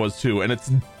thought it was too, and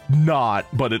it's not,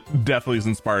 but it definitely is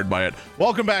inspired by it.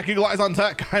 Welcome back, Eagle Eyes on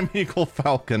Tech. I'm Eagle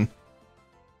Falcon.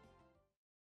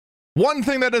 One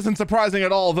thing that isn't surprising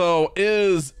at all, though,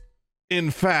 is, in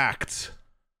fact,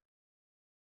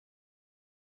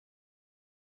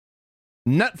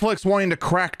 Netflix wanting to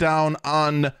crack down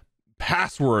on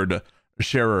password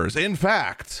sharers. In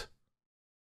fact,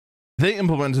 they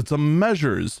implemented some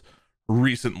measures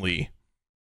recently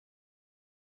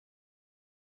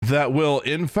that will,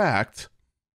 in fact,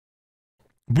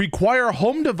 require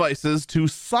home devices to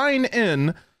sign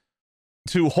in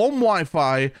to home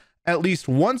Wi-Fi at least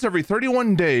once every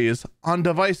 31 days on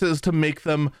devices to make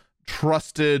them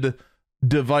trusted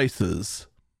devices.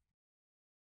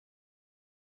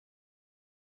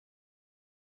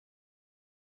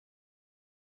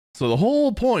 So the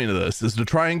whole point of this is to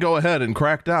try and go ahead and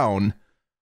crack down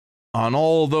on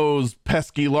all those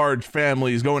pesky large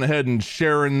families going ahead and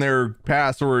sharing their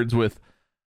passwords with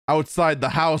outside the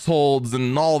households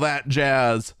and all that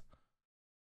jazz.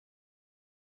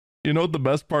 You know what the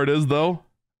best part is, though?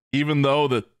 Even though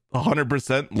the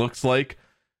 100% looks like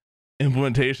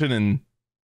implementation and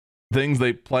things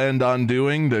they planned on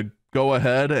doing to go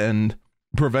ahead and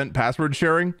prevent password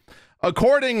sharing,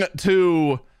 according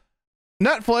to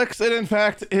Netflix, it in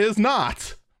fact is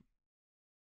not.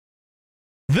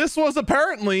 This was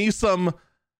apparently some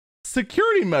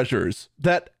security measures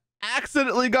that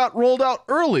accidentally got rolled out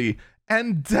early,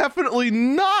 and definitely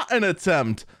not an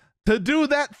attempt to do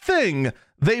that thing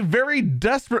they very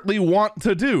desperately want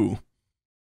to do.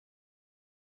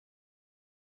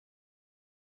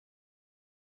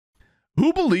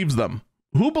 Who believes them?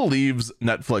 Who believes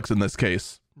Netflix in this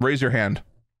case? Raise your hand.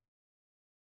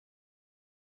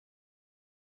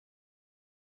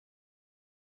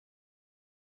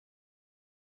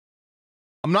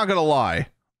 I'm not going to lie.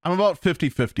 I'm about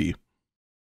 50-50.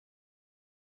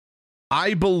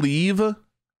 I believe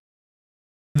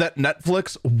that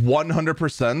Netflix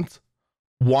 100%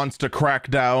 wants to crack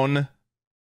down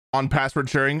on password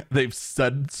sharing. They've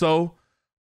said so.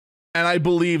 And I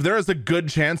believe there is a good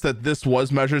chance that this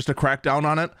was measures to crack down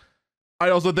on it. I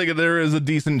also think there is a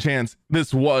decent chance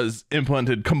this was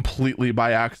implemented completely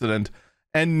by accident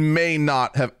and may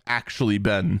not have actually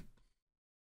been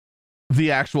the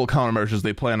actual countermeasures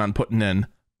they plan on putting in.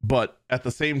 But at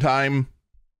the same time,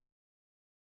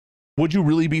 would you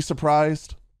really be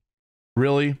surprised?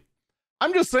 Really?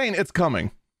 I'm just saying it's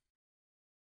coming.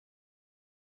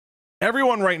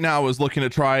 Everyone right now is looking to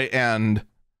try and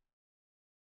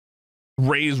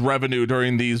raise revenue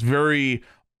during these very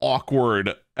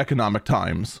awkward economic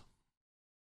times.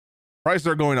 Prices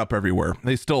are going up everywhere.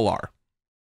 They still are.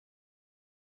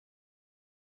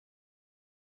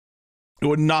 It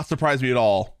would not surprise me at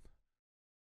all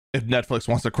if Netflix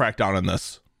wants to crack down on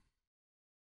this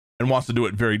and wants to do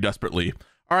it very desperately.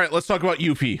 All right, let's talk about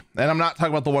Eufy. And I'm not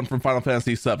talking about the one from Final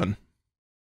Fantasy VII.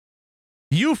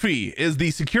 Eufy is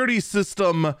the security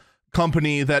system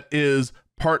company that is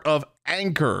part of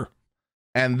Anchor.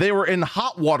 And they were in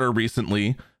hot water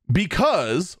recently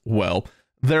because, well,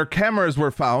 their cameras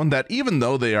were found that even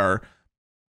though they are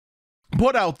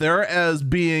put out there as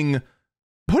being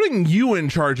putting you in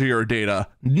charge of your data,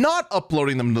 not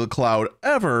uploading them to the cloud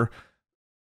ever,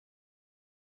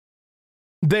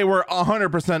 they were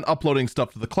 100% uploading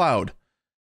stuff to the cloud.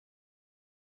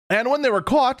 And when they were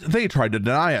caught, they tried to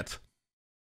deny it,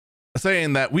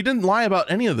 saying that we didn't lie about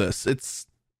any of this. It's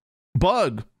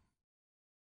bug.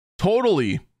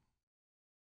 Totally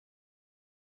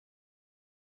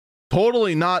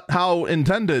not how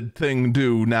intended thing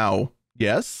do now.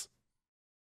 Yes.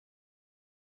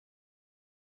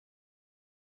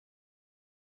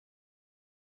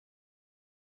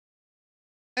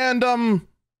 And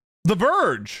The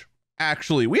Verge,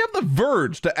 actually. We have The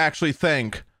Verge to actually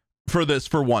thank for this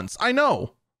for once. I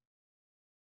know.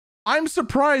 I'm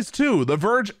surprised too. The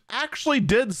Verge actually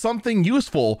did something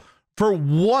useful for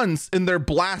once in their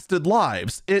blasted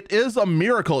lives. It is a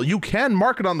miracle. You can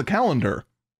mark it on the calendar.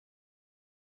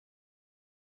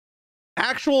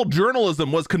 Actual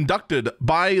journalism was conducted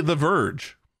by The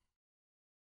Verge.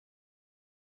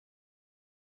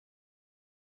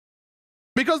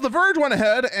 Because The Verge went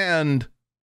ahead and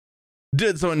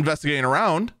did some investigating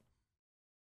around,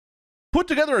 put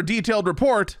together a detailed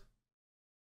report,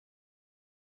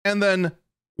 and then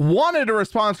wanted a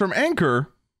response from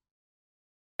Anchor,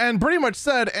 and pretty much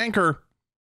said, Anchor,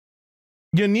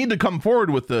 you need to come forward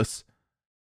with this.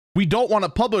 We don't want to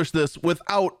publish this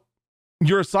without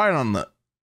your side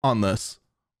on this.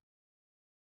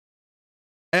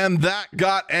 And that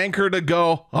got Anchor to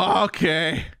go,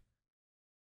 okay.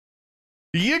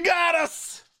 You got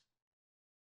us.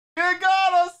 You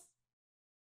got us.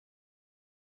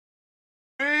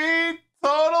 We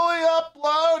totally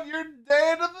upload your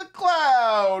data to the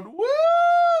cloud.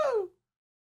 Woo!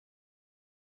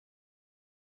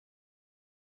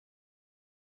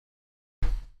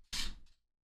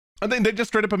 I think they just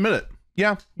straight up admit it.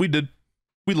 Yeah, we did.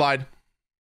 We lied.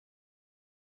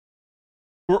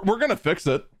 We're gonna fix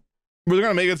it. We're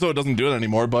gonna make it so it doesn't do it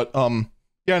anymore. But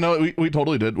yeah, no, we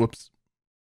totally did. Whoops.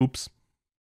 Oops.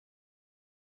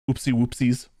 Oopsie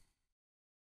whoopsies.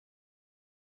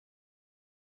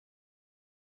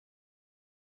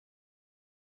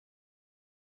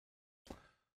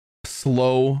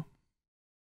 Slow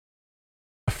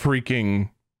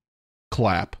freaking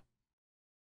clap.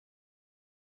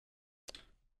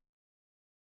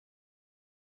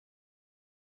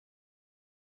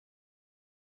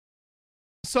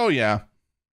 So yeah,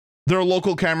 their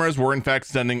local cameras were in fact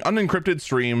sending unencrypted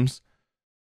streams.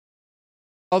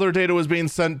 Other data was being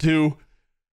sent to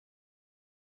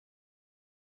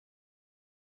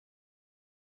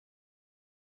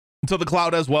the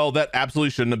cloud as well that absolutely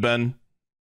shouldn't have been.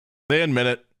 They admit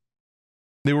it.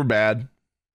 They were bad.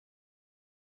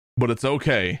 But it's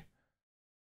okay.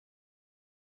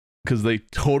 Because they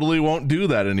totally won't do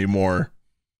that anymore.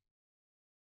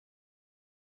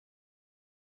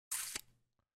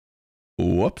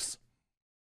 Whoops.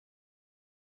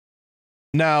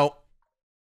 Now,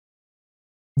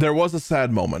 there was a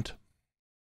sad moment.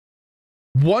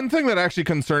 One thing that actually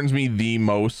concerns me the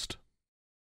most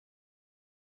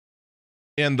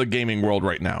in the gaming world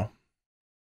right now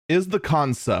is the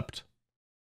concept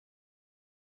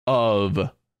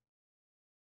of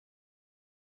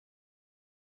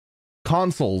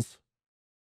consoles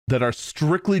that are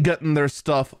strictly getting their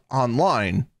stuff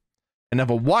online and have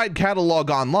a wide catalog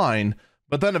online,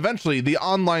 but then eventually the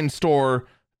online store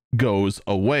goes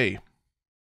away.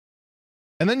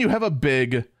 And then you have a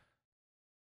big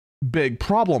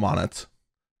problem on it.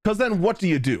 Because then what do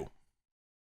you do?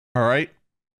 All right.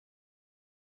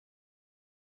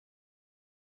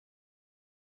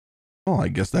 Well, I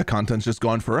guess that content's just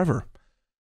gone forever.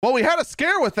 Well, we had a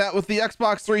scare with that with the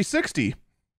Xbox 360.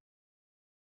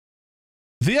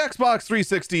 The Xbox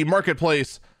 360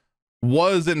 marketplace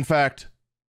was in fact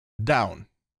down.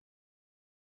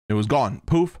 It was gone.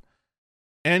 Poof.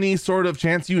 Any sort of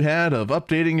chance you had of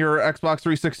updating your Xbox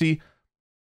 360,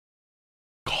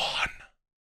 gone.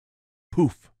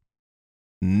 Poof.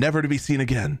 Never to be seen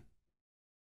again.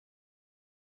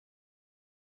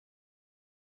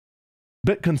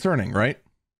 Bit concerning, right?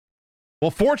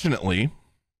 Well, fortunately,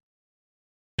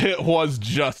 it was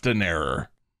just an error.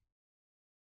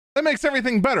 That makes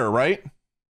everything better, right?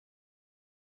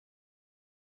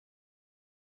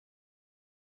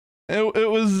 It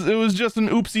was just an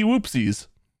oopsie whoopsies.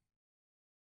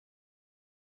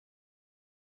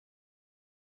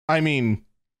 I mean,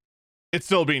 it's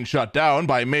still being shut down.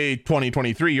 By May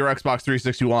 2023, your Xbox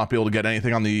 360 will not be able to get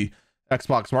anything on the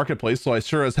Xbox marketplace. So I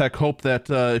sure as heck hope that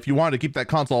if you wanted to keep that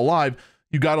console alive,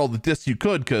 you got all the discs you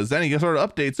could, because any sort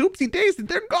of updates, oopsie daisy,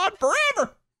 they're gone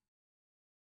forever.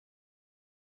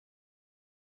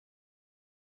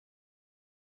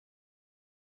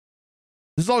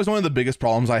 This is always one of the biggest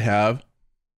problems I have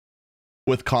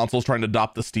with consoles trying to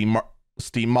adopt the Steam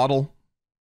model.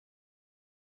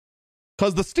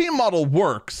 Because the Steam model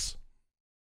works.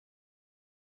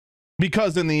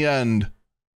 Because in the end,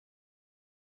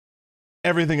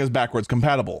 everything is backwards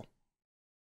compatible.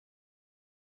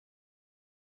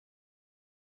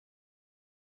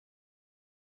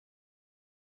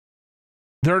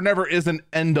 There never is an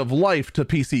end of life to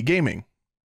PC gaming.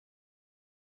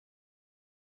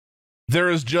 There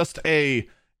is just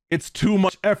it's too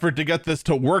much effort to get this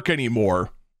to work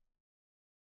anymore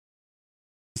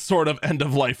sort of end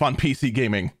of life on PC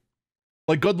gaming.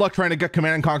 Like, good luck trying to get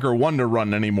Command & Conquer 1 to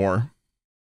run anymore.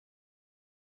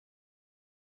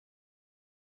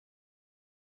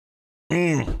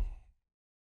 That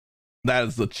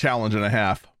is a challenge and a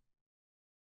half.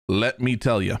 Let me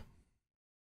tell you.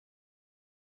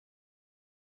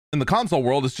 In the console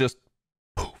world, it's just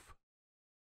poof,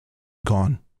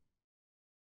 gone.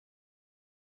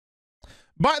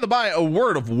 By the by, a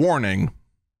word of warning.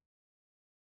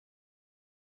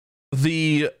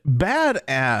 The bad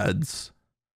ads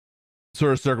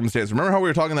sort of circumstance. Remember how we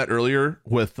were talking that earlier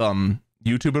with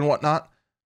YouTube and whatnot?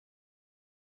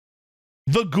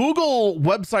 The Google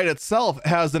website itself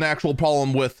has an actual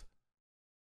problem with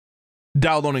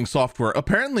downloading software.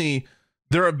 Apparently,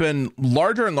 there have been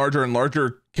larger and larger and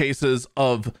larger cases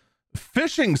of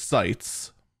phishing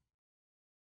sites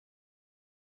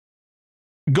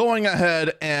going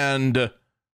ahead and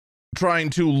trying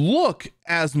to look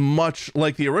as much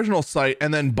like the original site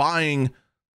and then buying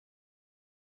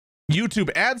YouTube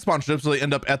ad sponsorships so they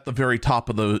end up at the very top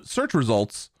of the search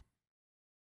results,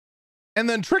 and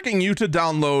then tricking you to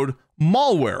download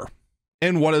malware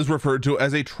in what is referred to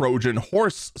as a Trojan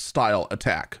horse style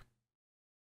attack.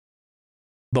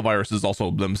 The viruses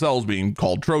also themselves being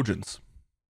called Trojans.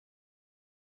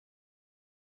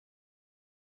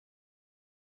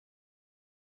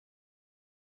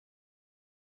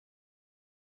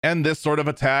 And this sort of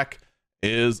attack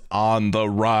is on the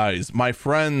rise. My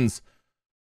friends,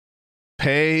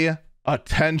 pay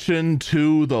attention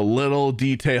to the little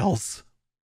details.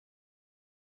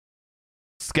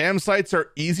 Scam sites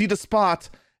are easy to spot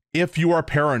if you are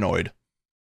paranoid.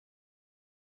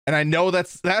 And I know that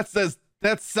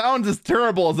sounds as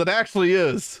terrible as it actually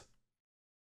is.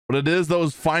 But it is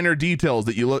those finer details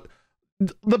that you look.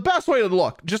 The best way to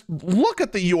look, just look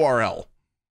at the URL.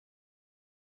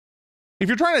 If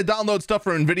you're trying to download stuff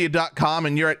from nvidia.com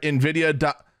and you're at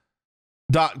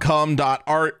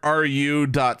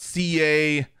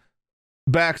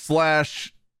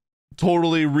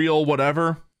nvidia.com.ru.ca/totally real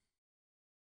whatever,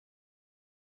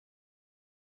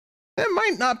 it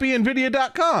might not be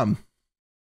nvidia.com.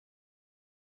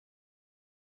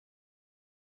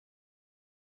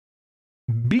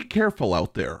 Be careful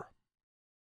out there.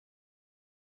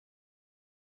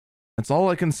 That's all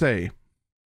I can say.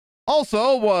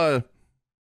 Also,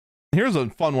 here's a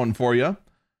fun one for you.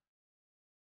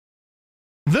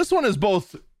 This one is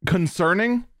both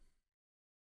concerning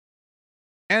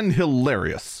and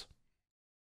hilarious,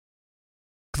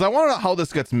 because I want to know how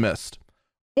this gets missed.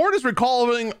 Ford is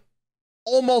recalling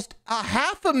almost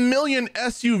 500,000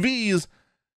 SUVs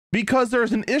because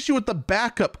there's an issue with the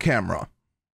backup camera.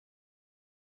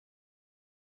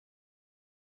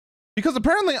 Because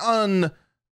apparently on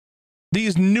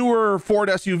these newer Ford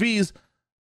SUVs,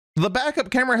 the backup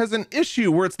camera has an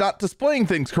issue where it's not displaying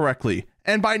things correctly.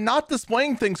 And by not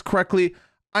displaying things correctly,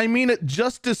 I mean it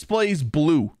just displays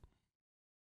blue.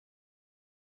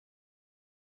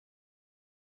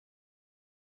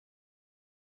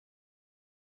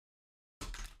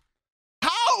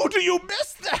 How do you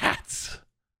miss that?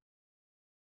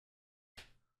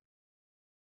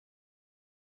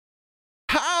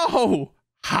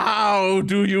 How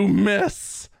do you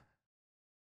miss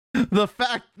the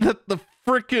fact that the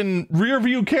freaking rear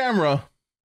view camera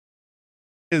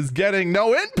is getting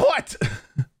no input?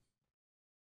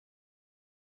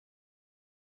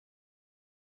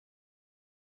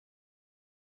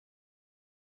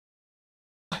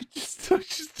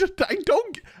 I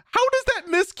don't, how does that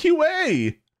miss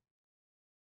QA?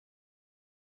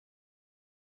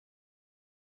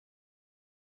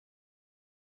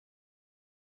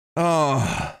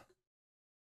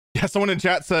 Yeah, someone in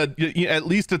chat said at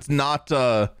least it's not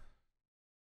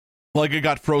like it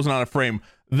got frozen on a frame.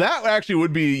 That actually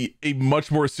would be a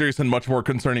much more serious and much more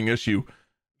concerning issue.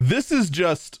 This is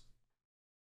just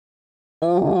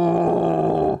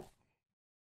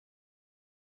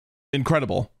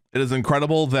incredible. It is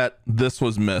incredible that this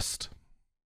was missed.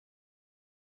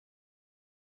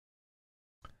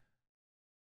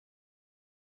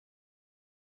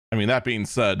 I mean, that being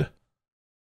said,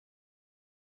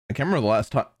 I can't remember the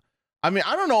last time. I mean,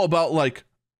 I don't know about like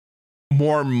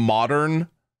more modern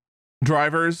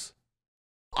drivers.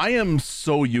 I am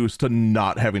so used to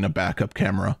not having a backup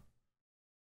camera.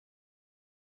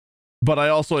 But I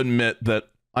also admit that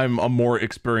I'm a more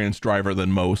experienced driver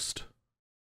than most.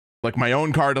 Like, my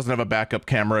own car doesn't have a backup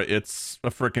camera. It's a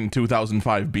freaking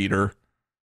 2005 beater.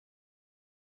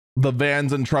 The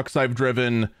vans and trucks I've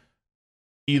driven,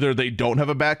 either they don't have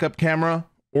a backup camera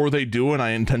or they do and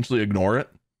I intentionally ignore it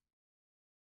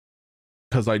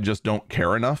because I just don't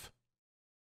care enough.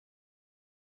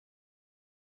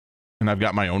 And I've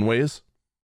got my own ways.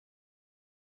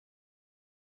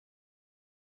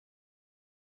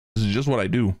 This is just what I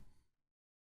do.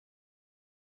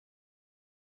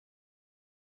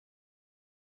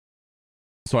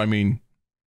 So I mean,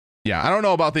 yeah, I don't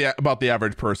know about the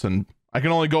average person. I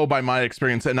can only go by my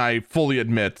experience, and I fully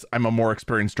admit I'm a more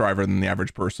experienced driver than the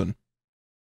average person.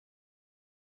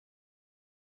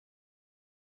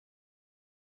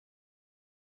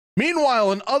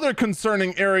 Meanwhile, in other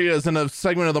concerning areas in a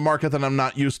segment of the market that I'm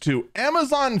not used to,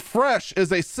 Amazon Fresh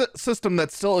is a system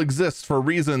that still exists for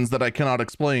reasons that I cannot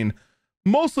explain,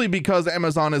 mostly because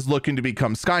Amazon is looking to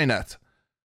become Skynet.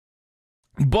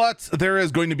 But there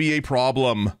is going to be a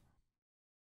problem.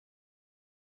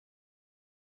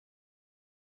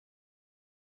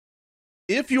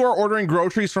 If you are ordering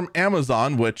groceries from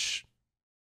Amazon, which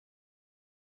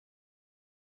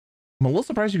I'm a little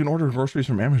surprised you can order groceries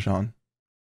from Amazon.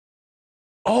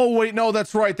 Oh, wait, no,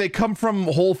 that's right. They come from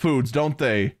Whole Foods, don't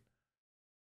they?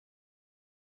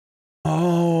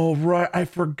 Oh, right. I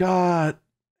forgot.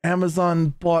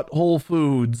 Amazon bought Whole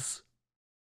Foods.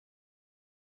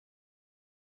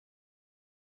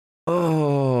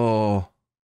 Oh.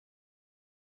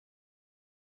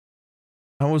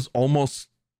 I was almost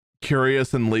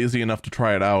curious and lazy enough to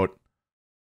try it out.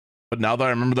 But now that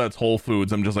I remember that's Whole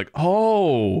Foods, I'm just like,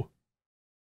 oh,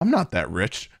 I'm not that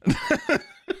rich.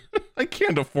 I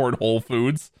can't afford Whole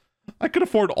Foods. I could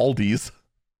afford Aldi's.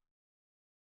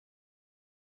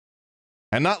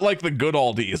 And not like the good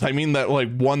Aldi's. I mean that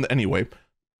like one anyway.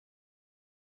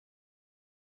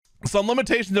 Some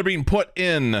limitations are being put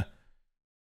in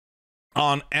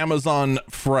on Amazon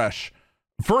Fresh.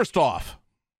 First off,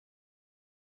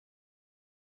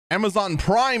 Amazon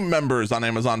Prime members on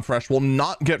Amazon Fresh will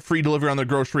not get free delivery on their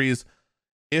groceries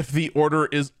if the order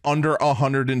is under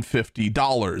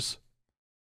 $150,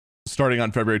 starting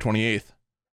on February 28th.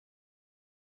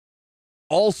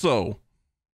 Also,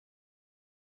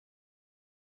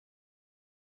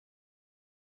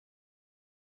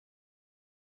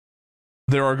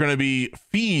 there are going to be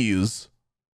fees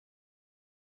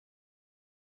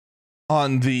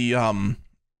on the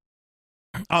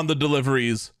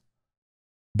deliveries,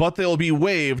 but they'll be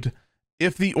waived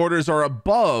if the orders are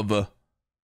above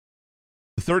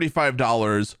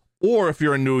 $35 or if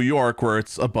you're in New York where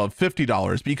it's above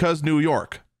 $50, because New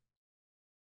York.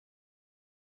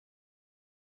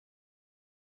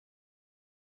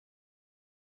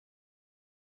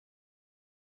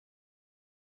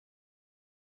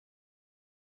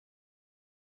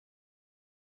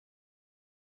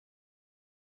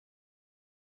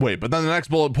 Wait, but then the next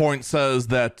bullet point says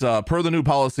that per the new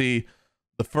policy,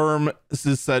 the firm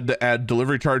is said to add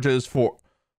delivery charges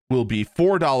will be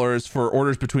 $4 for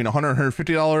orders between $100 and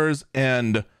 $150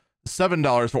 and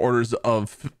 $7 for orders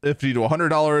of $50 to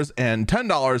 $100 and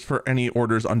 $10 for any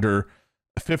orders under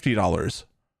 $50.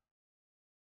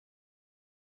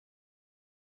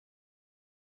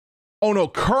 Oh no,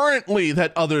 currently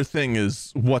that other thing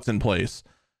is what's in place.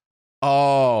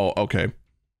 Oh, okay.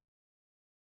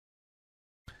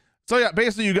 So yeah,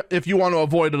 basically, if you want to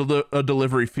avoid a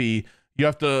delivery fee, you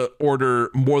have to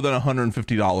order more than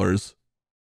 $150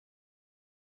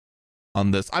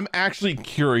 on this. I'm actually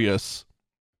curious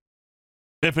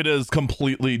if it is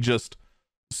completely just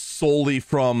solely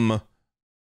from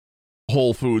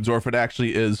Whole Foods or if it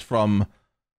actually is from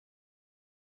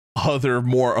other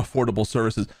more affordable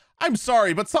services. I'm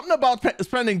sorry, but something about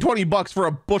spending $20 for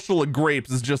a bushel of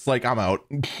grapes is just like, I'm out.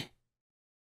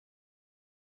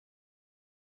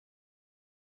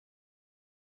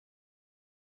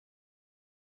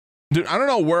 Dude, I don't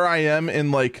know where I am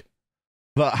in like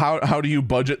the how do you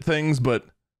budget things, but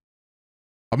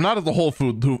I'm not at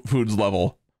the Foods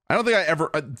level. I don't think I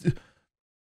ever.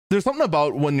 There's something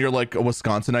about when you're like a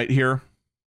Wisconsinite here.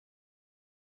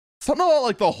 Something about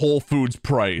like the Whole Foods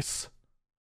price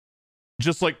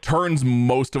just like turns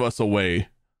most of us away.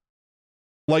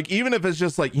 Like, even if it's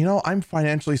just like, you know, I'm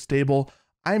financially stable,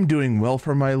 I'm doing well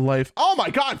for my life. Oh my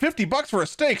God, $50 for a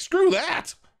steak. Screw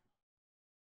that.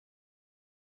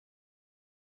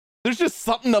 There's just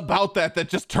something about that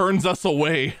just turns us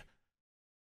away.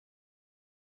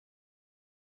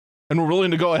 And we're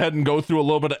willing to go ahead and go through a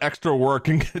little bit of extra work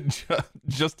and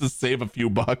just to save a few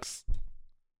bucks.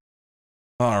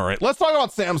 All right, let's talk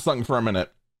about Samsung for a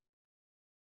minute.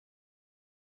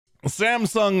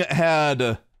 Samsung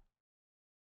had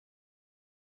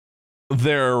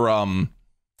their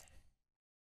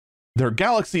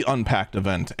Galaxy Unpacked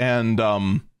event, and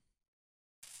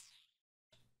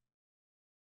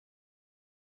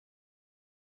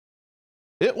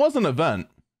it was an event.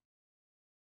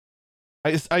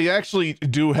 I actually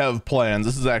do have plans.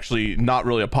 This is actually not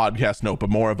really a podcast note, but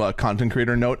more of a content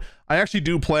creator note. I actually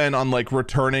do plan on like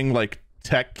returning like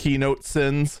tech keynote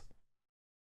sins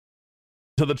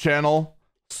to the channel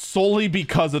solely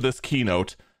because of this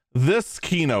keynote. This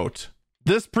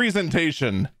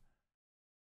presentation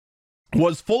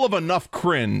was full of enough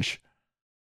cringe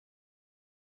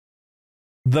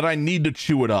that I need to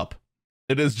chew it up.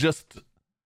 It is just,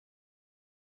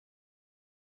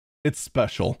 it's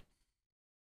special.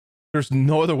 There's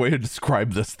no other way to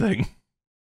describe this thing.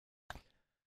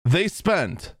 They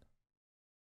spent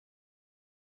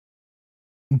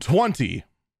 20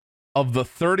 of the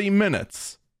 30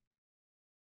 minutes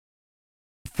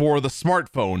for the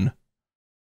smartphone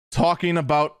talking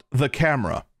about the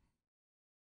camera.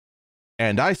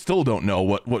 And I still don't know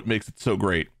what makes it so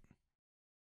great.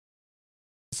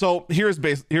 So here's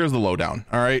the lowdown,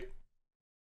 all right?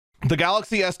 The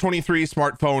Galaxy S23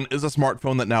 smartphone is a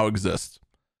smartphone that now exists.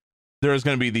 There's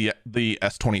going to be the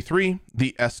S23,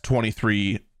 the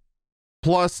S23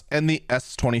 Plus, and the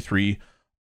S23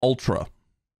 Ultra.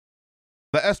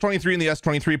 The S23 and the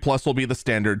S23 Plus will be the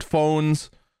standard phones.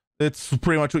 It's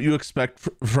pretty much what you expect from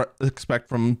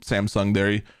Samsung.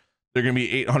 They're going to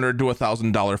be $800 to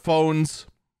 $1,000 phones.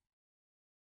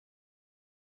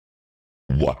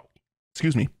 Wow.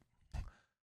 Excuse me.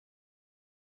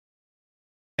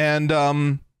 And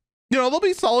they'll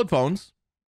be solid phones.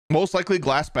 Most likely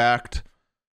glass backed,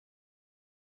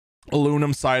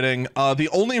 aluminum siding. The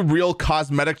only real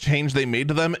cosmetic change they made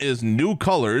to them is new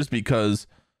colors, because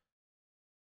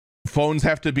phones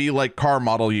have to be like car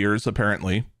model years,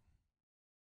 apparently,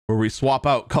 where we swap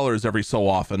out colors every so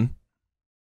often.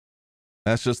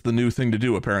 That's just the new thing to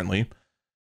do, apparently.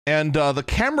 And the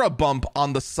camera bump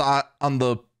on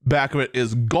the back of it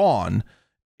is gone,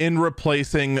 in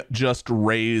replacing just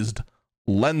raised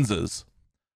lenses.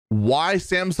 Why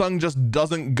Samsung just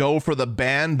doesn't go for the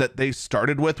band that they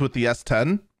started with the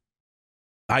S10,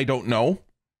 I don't know,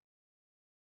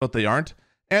 but they aren't.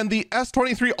 And the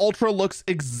S23 Ultra looks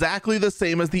exactly the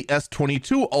same as the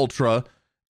S22 Ultra,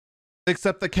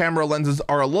 except the camera lenses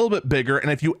are a little bit bigger. And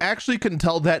if you actually can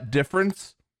tell that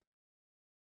difference,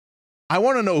 I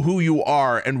want to know who you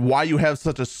are and why you have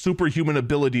such a superhuman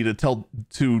ability to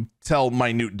tell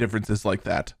minute differences like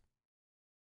that.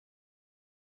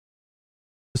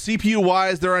 CPU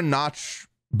wise, they're a notch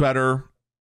better,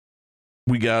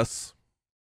 we guess.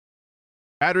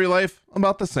 Battery life,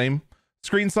 about the same.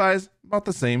 Screen size, about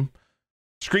the same.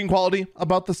 Screen quality,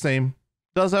 about the same.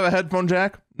 Does have a headphone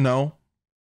jack? No.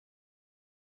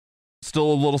 Still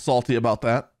a little salty about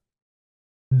that.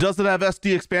 Does it have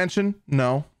SD expansion?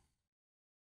 No.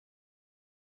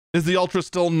 Is the Ultra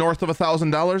still north of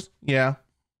 $1,000? Yeah.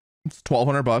 It's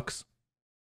 $1,200.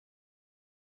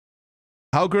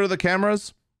 How good are the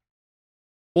cameras?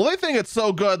 Well, they think it's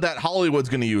so good that Hollywood's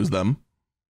going to use them.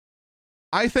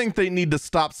 I think they need to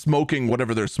stop smoking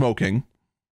whatever they're smoking.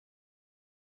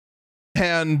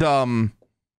 And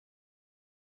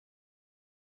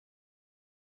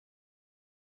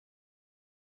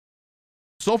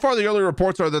so far the early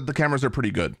reports are that the cameras are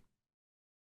pretty good.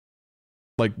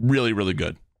 Like really, really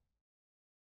good.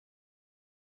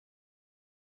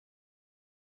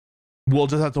 We'll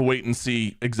just have to wait and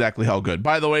see exactly how good.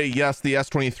 By the way, yes, the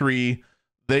S23,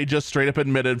 they just straight up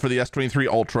admitted for the S23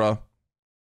 Ultra,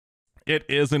 it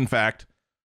is in fact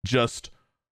just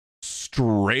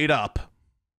straight up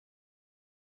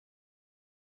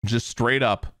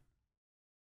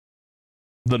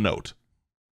the Note.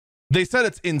 They said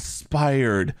it's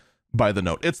inspired by the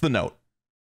Note. It's the Note.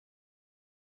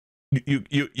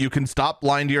 You can stop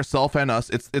lying to yourself and us.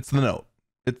 It's the Note.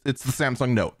 It's the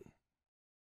Samsung Note.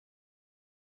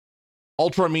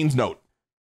 Ultra means Note.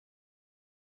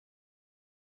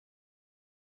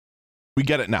 We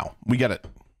get it now. We get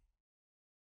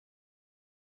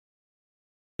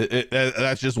it.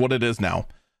 That's just what it is now.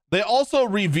 They also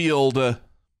revealed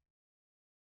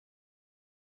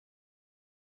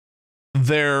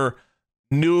their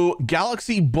new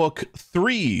Galaxy Book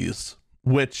 3s,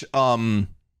 which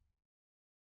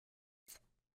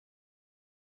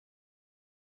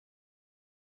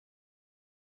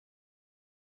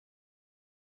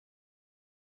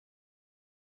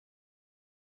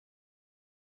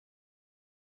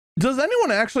does anyone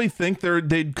actually think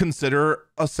they'd consider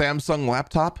a Samsung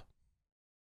laptop?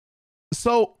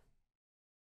 So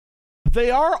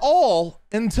they are all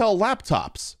Intel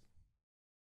laptops.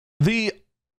 The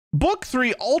Book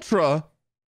 3 Ultra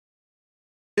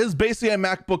is basically a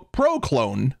MacBook Pro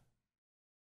clone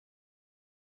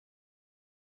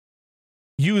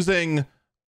using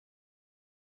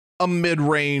a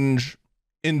mid-range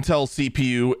Intel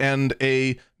CPU and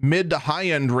a mid to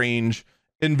high-end range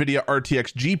NVIDIA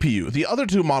RTX GPU. The other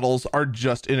two models are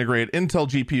just integrated Intel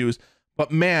GPUs,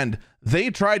 but man,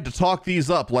 they tried to talk these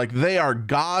up like they are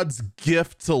God's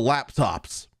gift to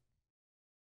laptops.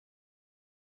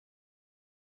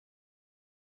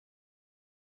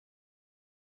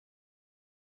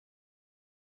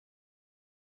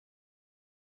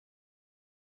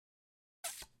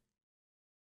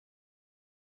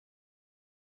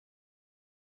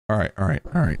 All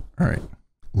right.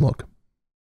 Look.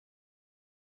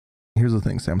 Here's the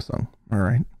thing, Samsung. All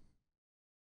right.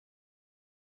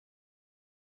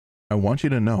 I want you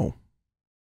to know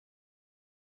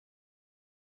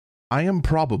I am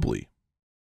probably,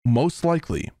 most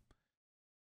likely,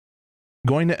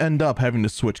 going to end up having to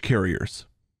switch carriers.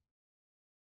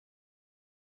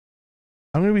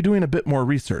 I'm going to be doing a bit more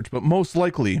research, but most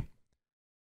likely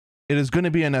it is going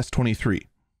to be an S23.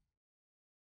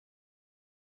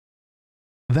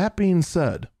 That being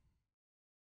said,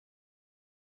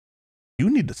 you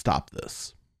need to stop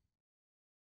this.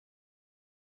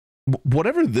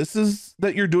 Whatever this is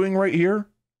that you're doing right here,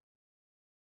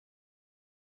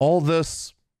 all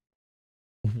this,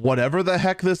 whatever the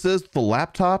heck this is, the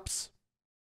laptops,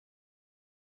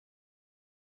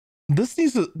 this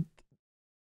needs to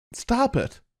stop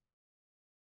it.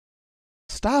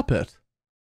 Stop it.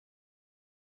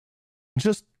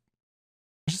 Just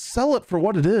sell it for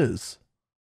what it is.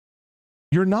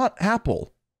 You're not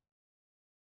Apple.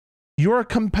 You're a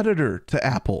competitor to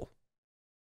Apple.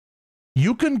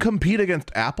 You can compete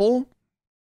against Apple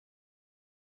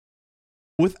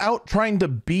without trying to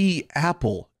be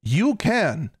Apple. You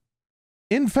can.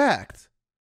 In fact,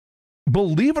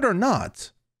 believe it or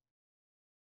not,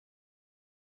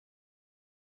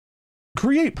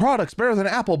 create products better than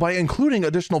Apple by including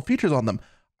additional features on them.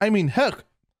 I mean, heck,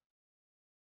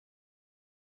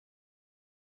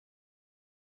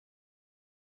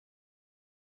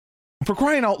 for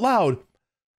crying out loud,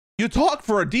 you talk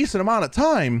for a decent amount of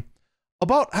time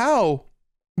about how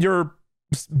your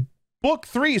Book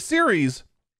 3 series,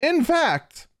 in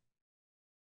fact,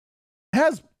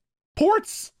 has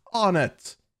ports on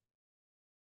it.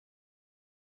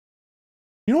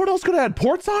 You know what else could have had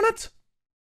ports on it?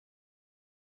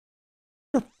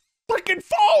 Your freaking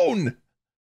phone!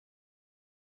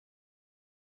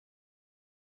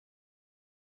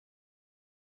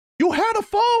 You had a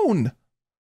phone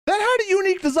that had a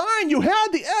unique design. You had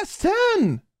the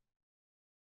S10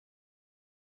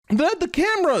 that had the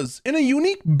cameras in a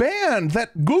unique band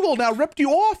that Google now ripped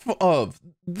you off of.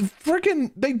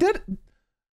 They did.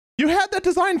 You had that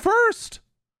design first.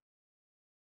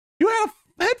 You had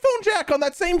a headphone jack on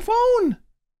that same phone.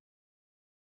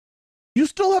 You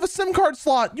still have a SIM card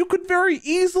slot. You could very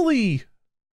easily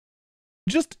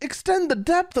just extend the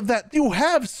depth of that. You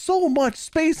have so much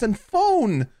space and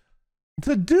phone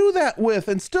to do that with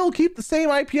and still keep the same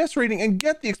IPS rating and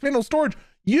get the expandable storage.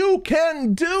 You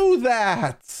can do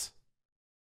that.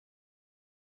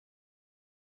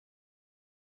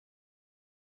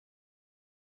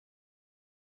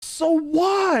 So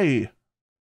why?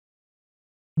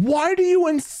 Why do you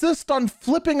insist on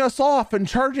flipping us off and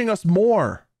charging us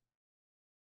more?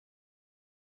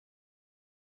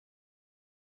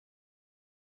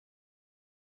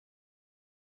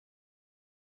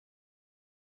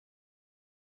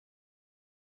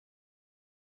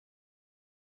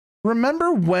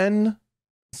 Remember when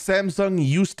Samsung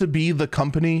used to be the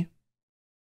company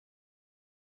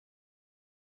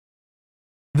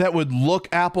that would look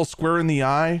Apple square in the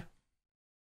eye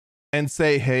and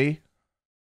say, hey,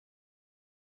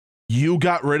 you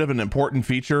got rid of an important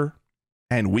feature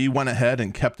and we went ahead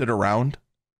and kept it around?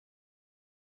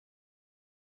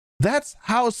 That's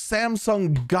how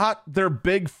Samsung got their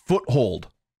big foothold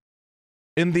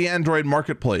in the Android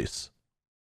marketplace.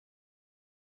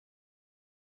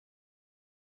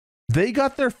 They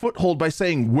got their foothold by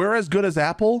saying, we're as good as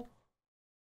Apple,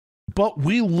 but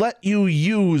we let you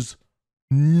use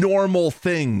normal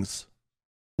things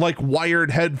like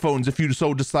wired headphones if you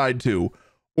so decide to,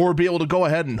 or be able to go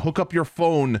ahead and hook up your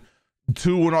phone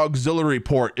to an auxiliary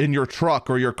port in your truck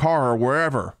or your car or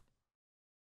wherever.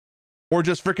 Or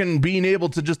just freaking being able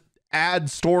to just add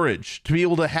storage, to be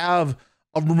able to have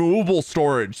a removable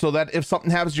storage so that if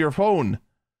something happens to your phone,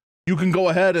 you can go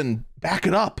ahead and back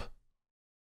it up.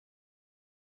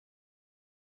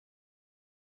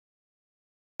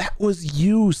 That was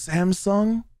you,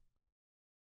 Samsung.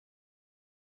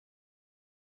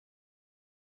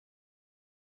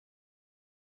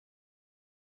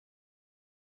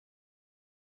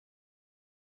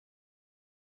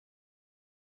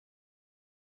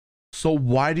 So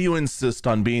why do you insist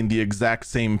on being the exact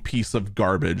same piece of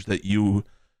garbage that you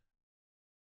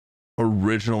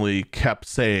originally kept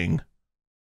saying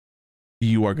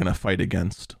you are going to fight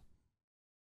against?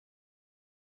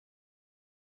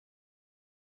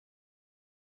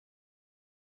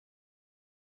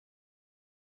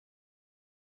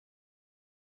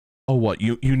 Oh, what?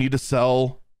 You need to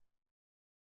sell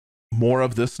more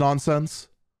of this nonsense?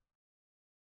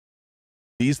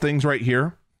 These things right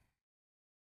here?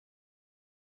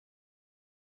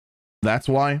 That's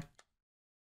why?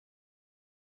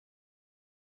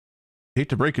 Hate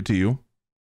to break it to you.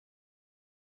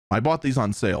 I bought these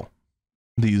on sale.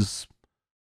 These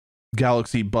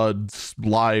Galaxy Buds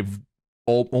Live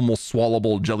almost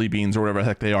swallowable jelly beans or whatever the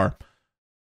heck they are.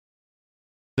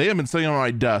 They have been sitting on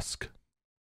my desk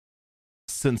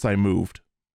since I moved.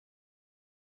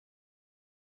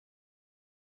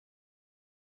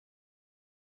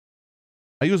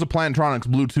 I use a Plantronics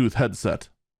Bluetooth headset.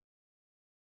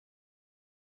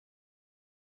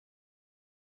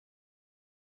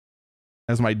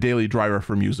 As my daily driver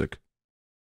for music.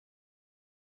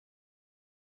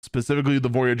 Specifically the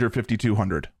Voyager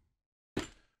 5200.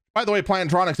 By the way,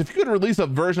 Plantronics, if you could release a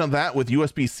version of that with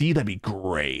USB-C, that'd be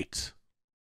great.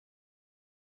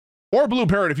 Or Blue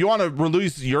Parrot, if you want to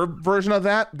release your version of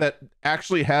that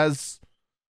actually has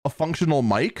a functional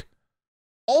mic,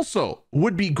 also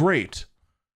would be great.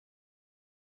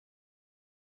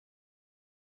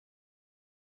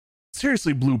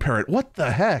 Seriously, Blue Parrot, what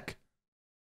the heck?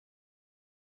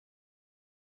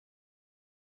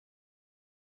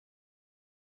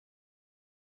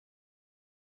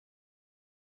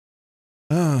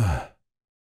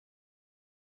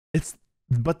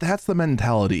 But that's the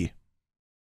mentality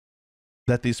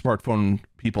that these smartphone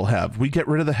people have. We get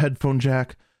rid of the headphone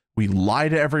jack. We lie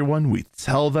to everyone. We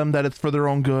tell them that it's for their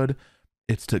own good.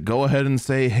 It's to go ahead and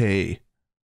say, hey,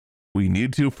 we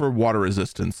need to for water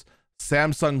resistance.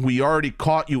 Samsung, we already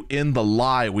caught you in the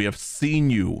lie. We have seen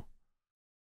you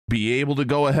be able to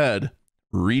go ahead,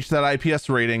 reach that IPS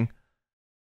rating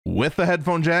with the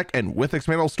headphone jack and with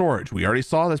expandable storage. We already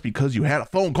saw this because you had a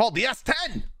phone called the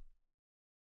S10.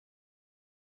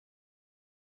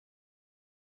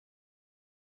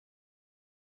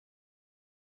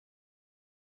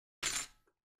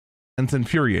 And it's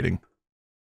infuriating.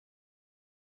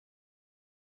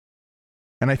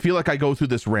 And I feel like I go through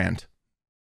this rant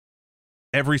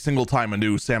every single time a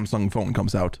new Samsung phone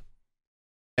comes out.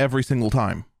 Every single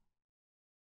time.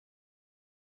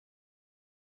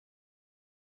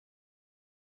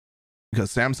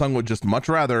 Because Samsung would just much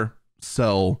rather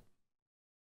sell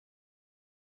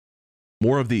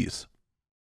more of these.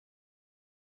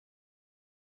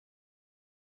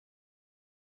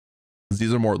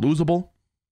 These are more losable.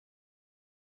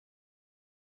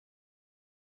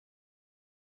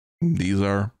 These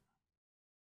are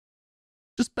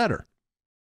just better,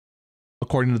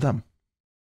 according to them.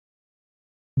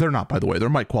 They're not, by the way.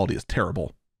 Their mic quality is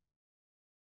terrible.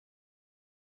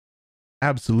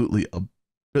 Absolutely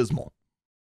abysmal.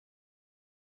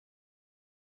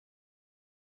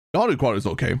 The audio quality is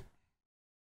okay.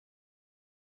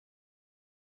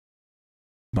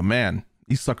 But man,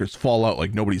 these suckers fall out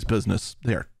like nobody's business.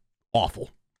 They're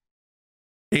awful.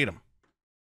 Hate them.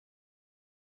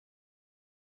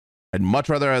 I'd much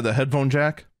rather have the headphone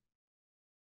jack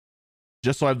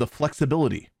just so I have the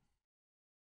flexibility.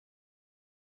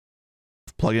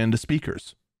 Plug it into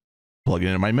speakers. Plug it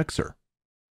into my mixer.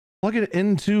 Plug it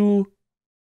into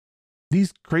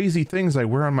these crazy things I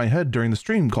wear on my head during the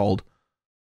stream called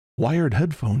wired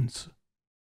headphones.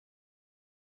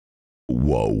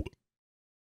 Whoa.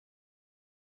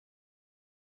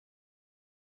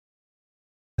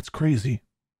 That's crazy.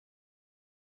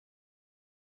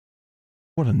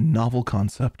 What a novel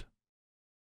concept.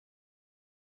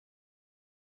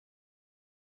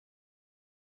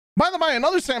 By the way,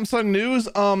 another Samsung news,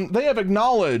 they have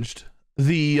acknowledged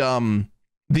the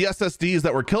the SSDs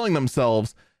that were killing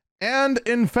themselves, and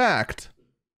in fact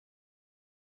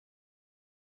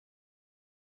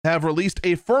have released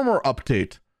a firmware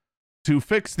update to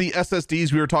fix the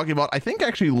SSDs we were talking about, I think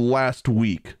actually last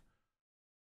week,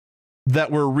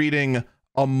 that were reading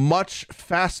a much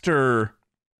faster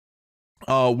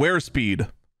wear speed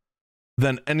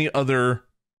than any other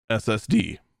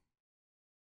SSD.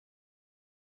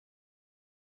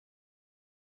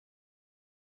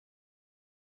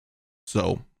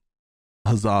 So,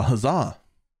 huzzah, huzzah.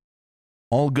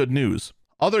 All good news.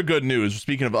 Other good news,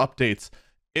 speaking of updates,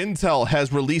 Intel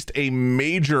has released a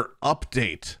major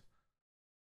update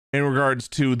in regards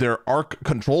to their ARC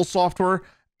control software,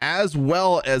 as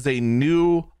well as a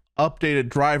new updated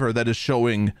driver that is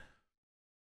showing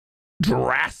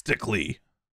drastically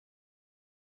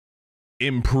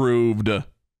improved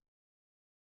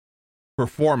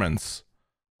performance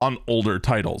on older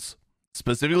titles,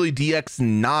 specifically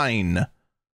DX9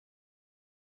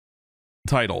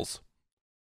 titles.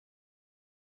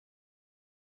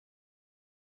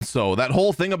 So that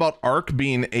whole thing about ARC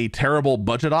being a terrible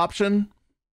budget option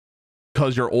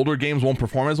because your older games won't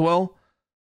perform as well,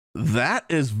 that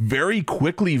is very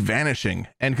quickly vanishing.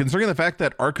 And considering the fact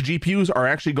that ARC GPUs are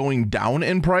actually going down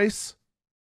in price,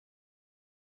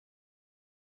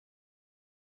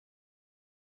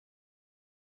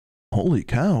 holy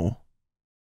cow.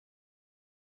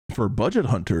 For budget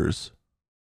hunters,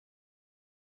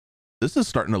 this is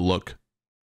starting to look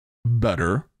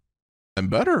better and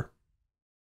better.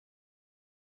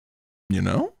 You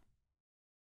know?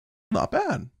 Not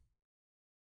bad.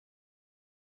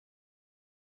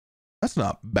 That's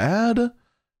not bad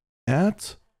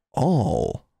at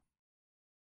all.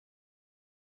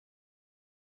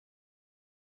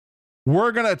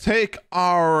 We're going to take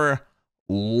our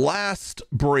last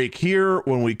break here.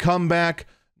 When we come back,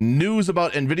 news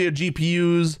about NVIDIA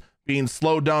GPUs being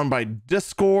slowed down by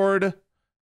Discord,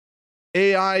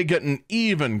 AI getting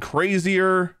even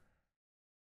crazier,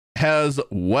 as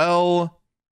well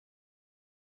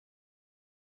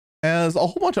as a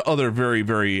whole bunch of other very,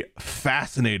 very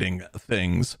fascinating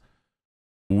things.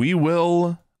 We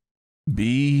will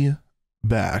be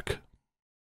back.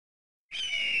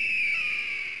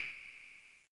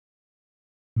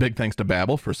 Big thanks to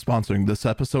Babbel for sponsoring this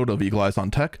episode of Eagle Eyes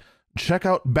on Tech. Check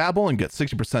out Babbel and get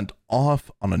 60% off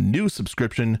on a new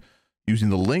subscription using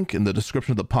the link in the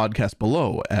description of the podcast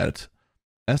below at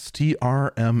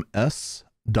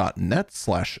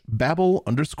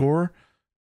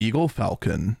strms.net/Babbel_Eagle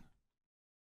Falcon.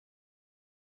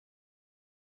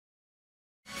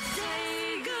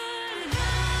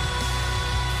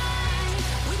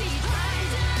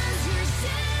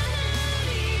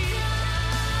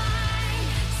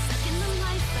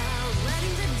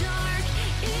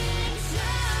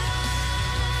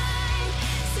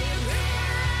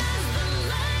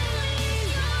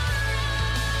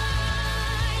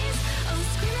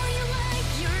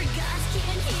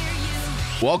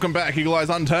 Welcome back, Eagle Eyes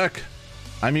on Tech.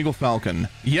 I'm Eagle Falcon.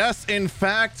 Yes, in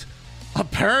fact,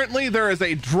 apparently there is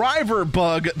a driver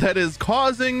bug that is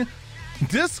causing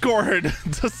Discord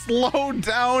to slow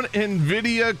down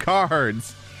NVIDIA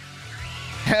cards.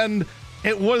 And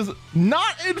it was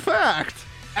not, in fact,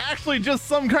 actually just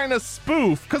some kind of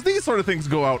spoof, because these sort of things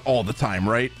go out all the time,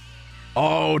 right?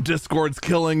 Oh, Discord's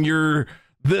killing your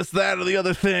this, that, or the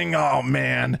other thing. Oh,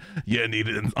 man, you need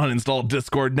to uninstall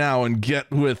Discord now and get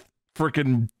with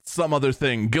freaking some other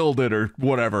thing, Gilded or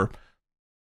whatever.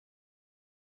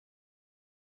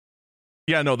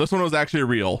 Yeah, no, this one was actually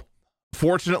real.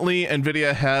 Fortunately,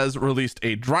 NVIDIA has released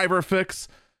a driver fix.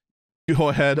 Go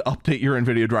ahead, update your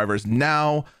NVIDIA drivers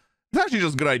now. It's actually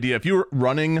just a good idea. If you're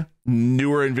running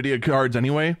newer NVIDIA cards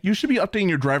anyway, you should be updating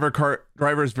your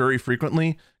drivers very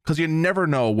frequently, because you never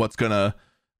know what's gonna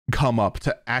come up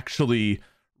to actually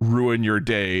ruin your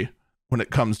day when it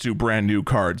comes to brand new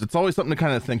cards. It's always something to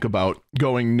kind of think about,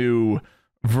 going new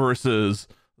versus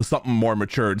something more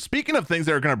matured. Speaking of things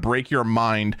that are going to break your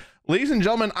mind, ladies and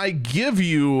gentlemen, I give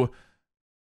you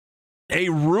a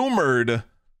rumored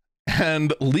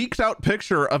and leaked out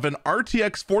picture of an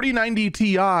RTX 4090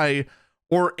 Ti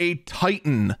or a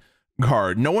Titan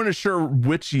card. No one is sure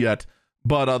which yet,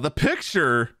 but the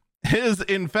picture is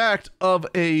in fact of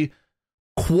a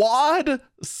quad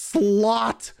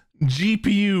slot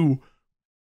GPU.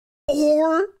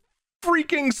 4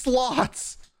 freaking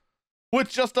slots with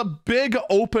just a big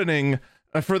opening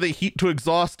for the heat to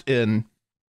exhaust in,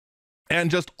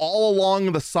 and just all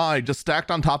along the side, just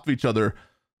stacked on top of each other,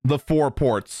 the 4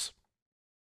 ports.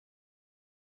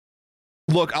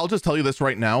 Look, I'll just tell you this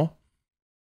right now.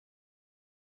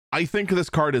 I think this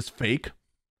card is fake.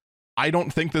 I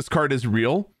don't think this card is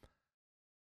real.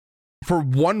 for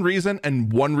one reason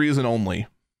and one reason only.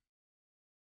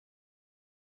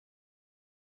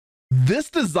 This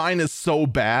design is so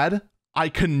bad, I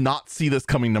cannot see this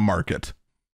coming to market.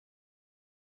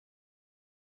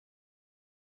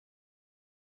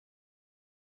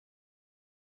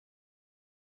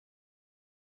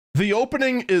 The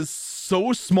opening is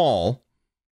so small.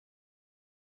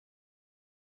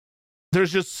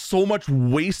 There's just so much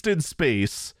wasted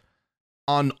space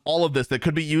on all of this that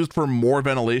could be used for more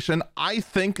ventilation. I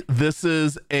think this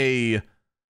is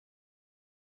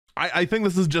I think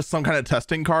this is just some kind of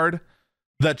testing card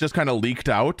that just kind of leaked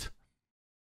out.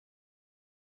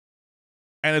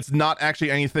 And it's not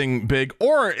actually anything big,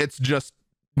 or it's just,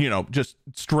 you know, just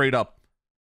straight up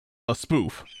a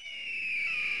spoof.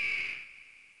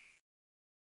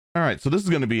 All right, so this is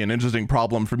going to be an interesting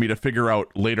problem for me to figure out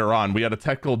later on. We had a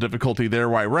technical difficulty there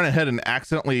where I ran ahead and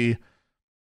accidentally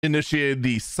initiated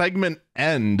the segment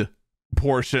end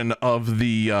portion of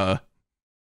the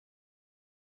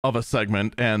of a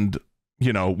segment, and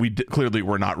you know, we clearly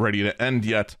were not ready to end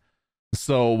yet,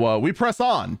 so we press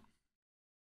on,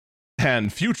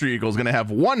 and Future Eagle is going to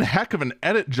have one heck of an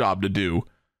edit job to do.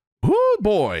 Whoo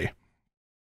boy.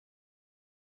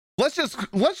 Let's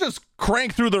just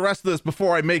crank through the rest of this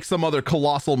before I make some other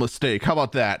colossal mistake. How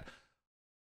about that?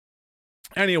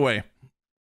 Anyway,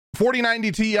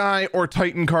 4090 Ti or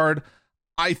Titan card,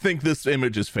 I think this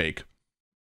image is fake.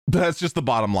 That's just the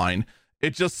bottom line.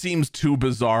 It just seems too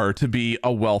bizarre to be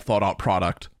a well thought out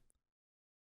product.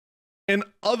 In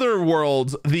other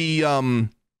worlds, the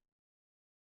I'm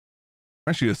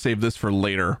actually gonna save this for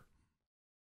later.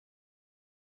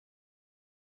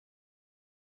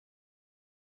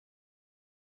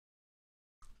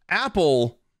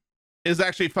 Apple is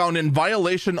actually found in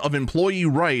violation of employee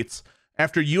rights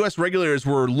after US regulators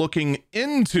were looking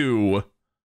into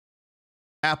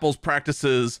Apple's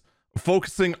practices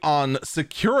focusing on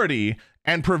security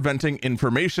and preventing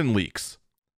information leaks.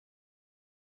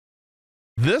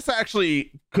 This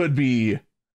actually could be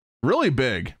really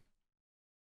big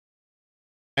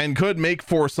and could make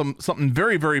for something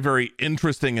very, very, very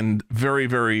interesting and very,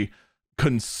 very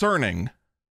concerning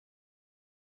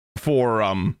for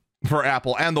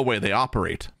Apple and the way they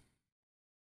operate.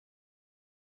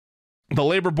 The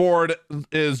labor board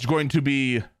is going to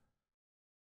be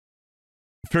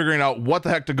figuring out what the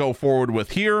heck to go forward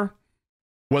with here,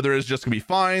 whether it's just going to be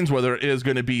fines, whether it is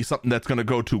going to be something that's going to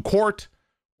go to court,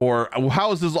 or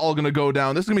how is this all going to go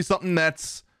down. This is going to be something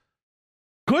that's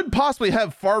could possibly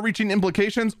have far-reaching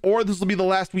implications, or this will be the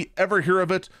last we ever hear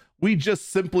of it. We just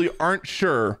simply aren't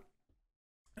sure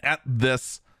at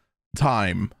this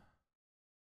time.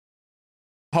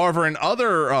 However, in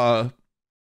other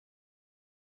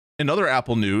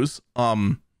Apple news,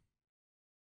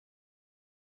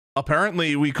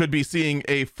 apparently we could be seeing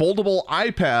a foldable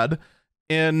iPad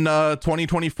in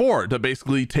 2024 to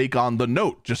basically take on the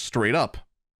Note, just straight up.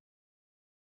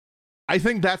 I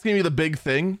think that's going to be the big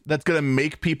thing that's going to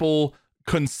make people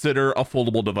consider a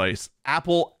foldable device.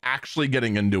 Apple actually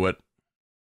getting into it.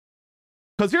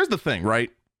 Because here's the thing, right?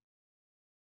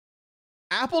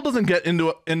 Apple doesn't get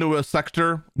into a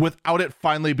sector without it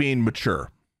finally being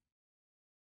mature.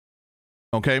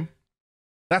 Okay?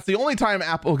 That's the only time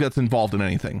Apple gets involved in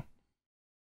anything.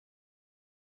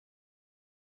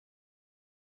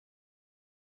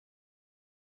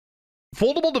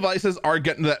 Foldable devices are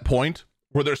getting to that point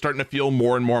where they're starting to feel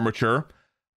more and more mature.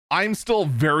 I'm still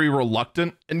very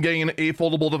reluctant in getting a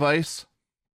foldable device.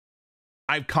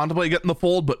 I've contemplated getting the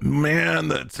Fold, but man,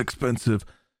 that's expensive.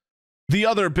 The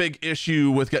other big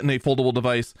issue with getting a foldable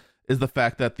device is the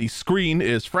fact that the screen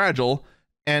is fragile.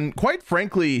 And quite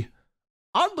frankly,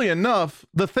 oddly enough,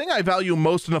 the thing I value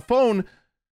most in a phone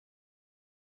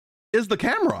is the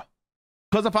camera.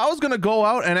 Because if I was going to go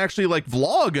out and actually like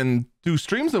vlog and do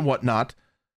streams and whatnot,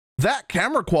 that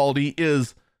camera quality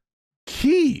is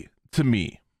key to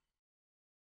me.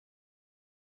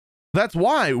 That's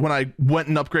why when I went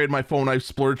and upgraded my phone, I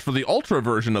splurged for the Ultra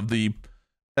version of the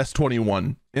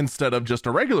S21 instead of just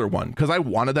a regular one, because I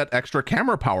wanted that extra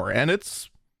camera power, and it's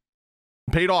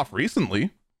paid off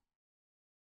recently.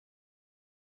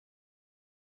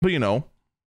 But you know,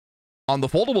 on the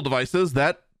foldable devices,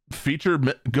 that feature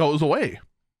goes away.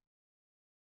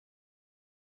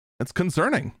 It's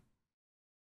concerning.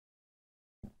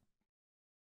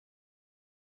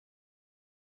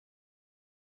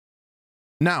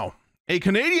 Now, a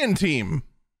Canadian team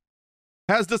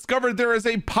has discovered there is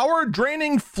a power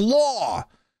draining flaw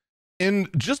in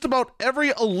just about every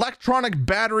electronic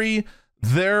battery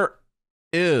there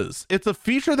is. It's a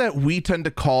feature that we tend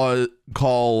to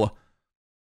call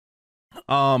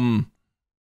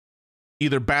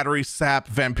either battery sap,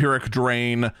 vampiric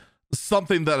drain,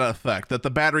 something to that effect, that the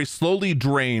battery slowly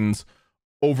drains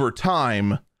over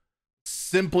time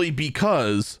simply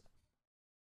because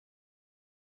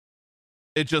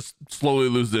it just slowly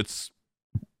loses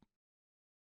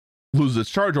its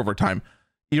charge over time,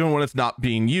 even when it's not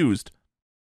being used.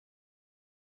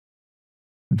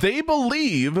 They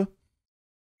believe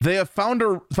they have found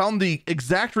the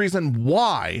exact reason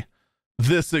why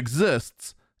this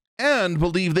exists, and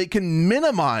believe they can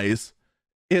minimize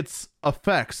its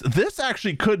effects. This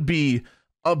actually could be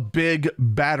a big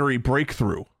battery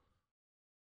breakthrough,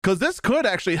 because this could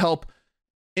actually help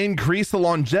increase the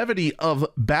longevity of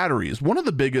batteries. One of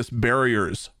the biggest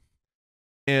barriers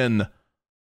in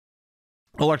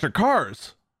electric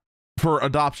cars for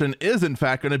adoption is in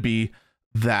fact going to be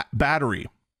that battery.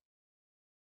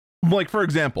 Like, for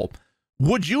example,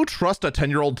 would you trust a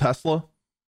 10-year-old Tesla?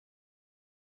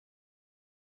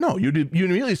 No, you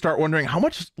immediately start wondering, how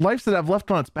much life does it have left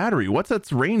on its battery? What's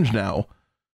its range now?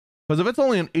 Because if it's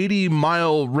only an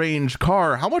 80-mile range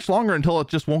car, how much longer until it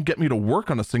just won't get me to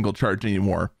work on a single charge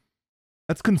anymore?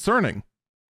 That's concerning.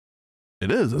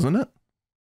 It is, isn't it?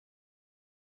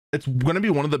 It's going to be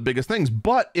one of the biggest things.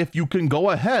 But if you can go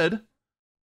ahead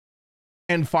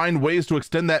and find ways to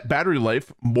extend that battery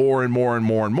life more and more and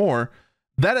more and more,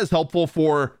 that is helpful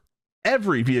for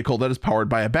every vehicle that is powered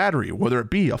by a battery, whether it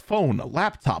be a phone, a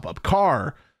laptop, a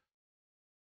car.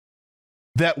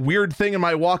 That weird thing in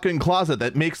my walk-in closet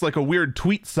that makes like a weird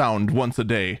tweet sound once a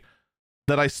day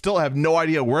that I still have no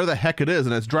idea where the heck it is,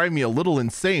 and it's driving me a little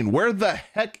insane. Where the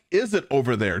heck is it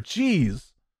over there?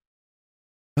 Jeez.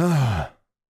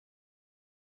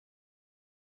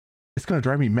 It's going to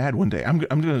drive me mad one day. I'm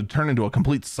going to turn into a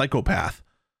complete psychopath.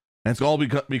 And it's all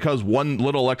because one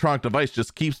little electronic device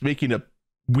just keeps making a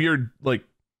weird, like,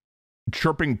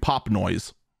 chirping pop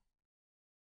noise.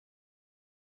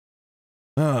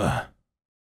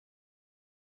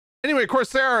 Anyway,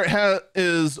 Corsair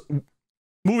is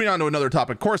moving on to another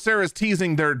topic. Corsair is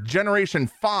teasing their Generation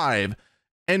 5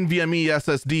 NVMe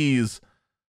SSDs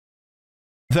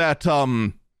that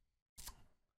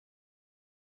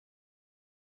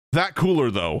cooler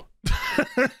though.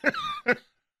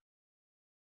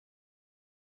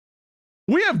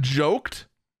 We have joked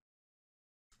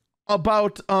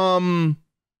about water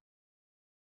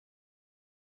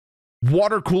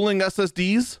cooling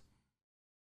SSDs.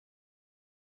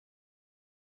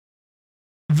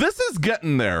 This is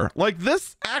getting there. Like,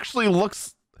 this actually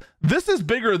looks, this is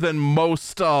bigger than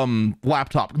most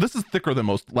laptop. This is thicker than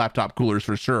most laptop coolers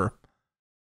for sure.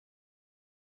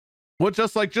 With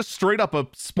just straight up a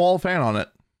small fan on it.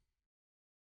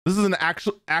 This is an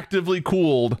actively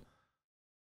cooled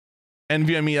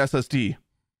NVMe SSD.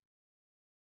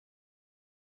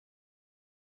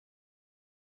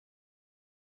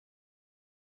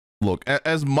 Look,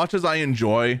 as much as I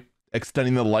enjoy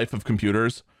extending the life of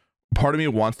computers, part of me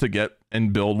wants to get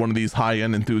and build one of these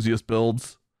high-end enthusiast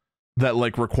builds that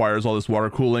like requires all this water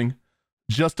cooling,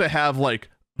 just to have like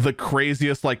the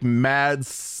craziest, like mad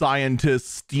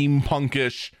scientist,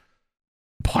 steampunkish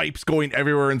pipes going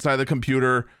everywhere inside the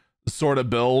computer sort of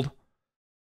build.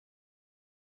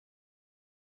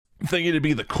 Thinking to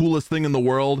be the coolest thing in the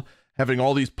world, having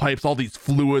all these pipes, all these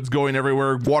fluids going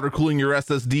everywhere, water cooling your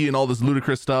SSD and all this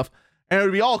ludicrous stuff. And it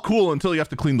would be all cool until you have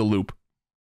to clean the loop.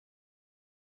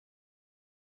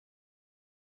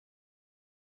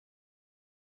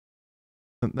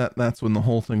 That's when the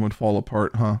whole thing would fall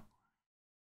apart, huh?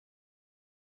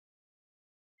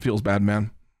 Feels bad,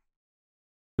 man.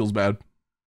 Feels bad.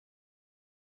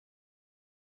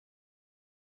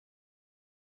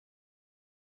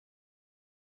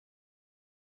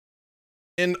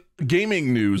 In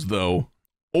gaming news, though,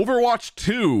 Overwatch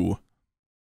 2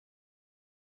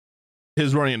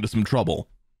 is running into some trouble.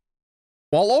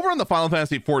 While over in the Final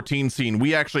Fantasy XIV scene,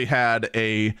 we actually had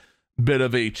a bit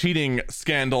of a cheating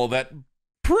scandal that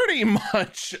pretty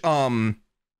much, in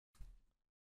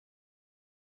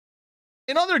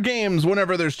other games,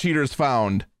 whenever there's cheaters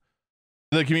found,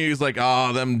 the community's like,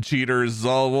 oh, them cheaters,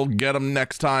 oh, we'll get them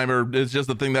next time, or it's just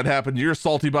a thing that happened. You're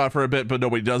salty about it for a bit, but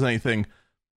nobody does anything.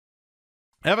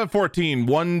 FF14,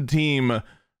 one team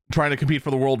trying to compete for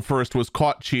the world first was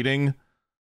caught cheating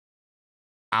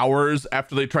hours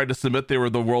after they tried to submit they were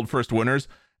the world first winners,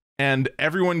 and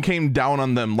everyone came down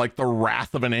on them like the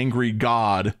wrath of an angry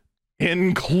god,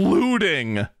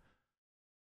 including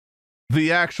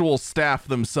the actual staff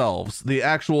themselves. The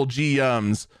actual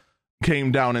GMs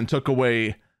came down and took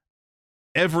away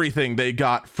everything they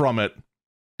got from it,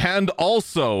 and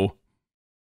also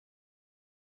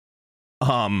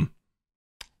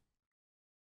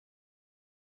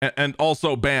and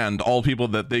also banned all people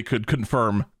that they could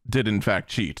confirm did in fact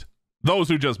cheat. those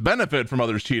who just benefit from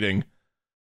others cheating,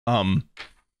 no,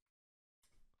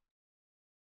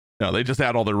 they just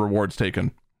had all their rewards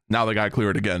taken. Now they gotta clear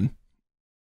it again.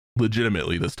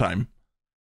 Legitimately this time.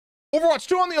 Overwatch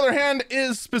 2, on the other hand,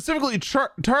 is specifically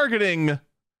targeting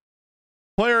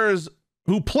players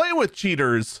who play with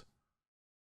cheaters,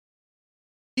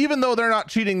 even though they're not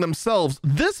cheating themselves.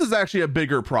 This is actually a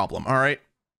bigger problem, all right?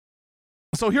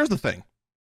 So here's the thing.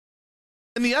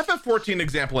 In the FF14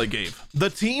 example I gave, the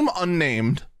team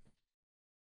unnamed,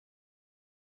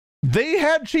 they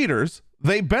had cheaters,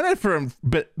 they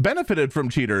benefited from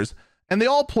cheaters, and they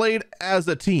all played as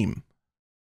a team.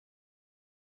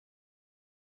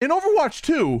 In Overwatch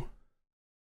 2,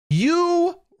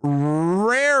 you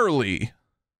rarely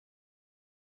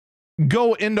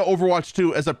go into Overwatch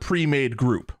 2 as a pre-made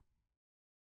group.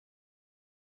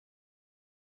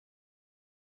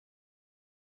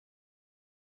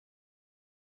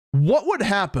 What would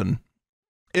happen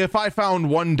if I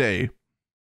found one day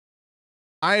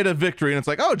I had a victory and it's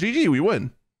like, oh, GG, we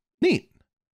win. Neat.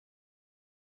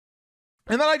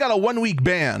 And then I got a 1-week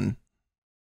ban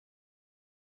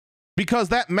because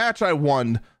that match I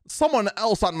won, someone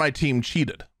else on my team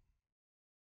cheated.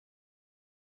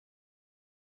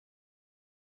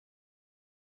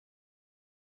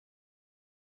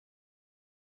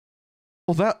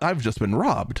 Well, that I've just been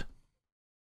robbed.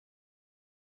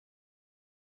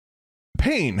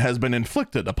 Pain has been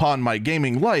inflicted upon my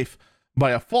gaming life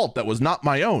by a fault that was not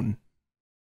my own.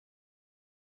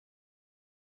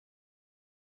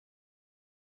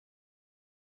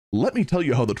 Let me tell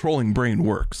you how the trolling brain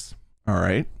works. All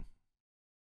right.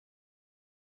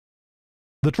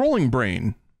 The trolling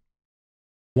brain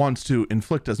wants to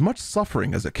inflict as much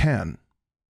suffering as it can.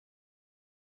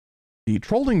 The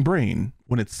trolling brain,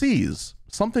 when it sees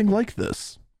something like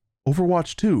this,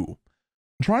 Overwatch 2,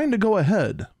 trying to go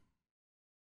ahead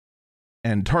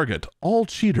and target all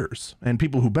cheaters and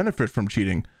people who benefit from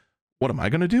cheating, what am I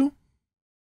going to do?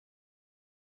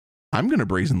 I'm going to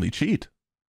brazenly cheat.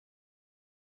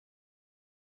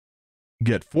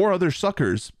 Get 4 other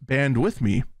suckers banned with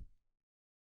me,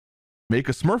 make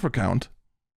a Smurf account,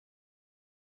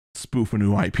 spoof a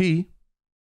new IP,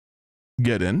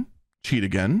 get in, cheat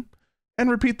again,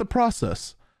 and repeat the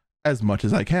process as much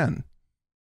as I can.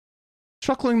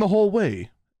 Chuckling the whole way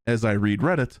as I read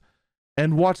Reddit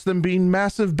and watch them being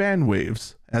massive ban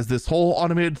waves as this whole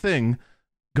automated thing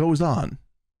goes on.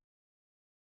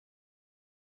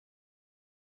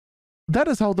 That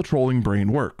is how the trolling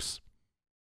brain works.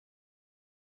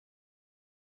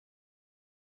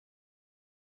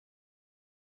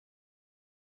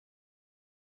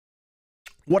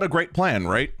 What a great plan,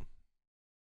 right?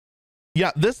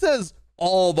 Yeah, this says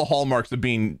all the hallmarks of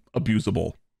being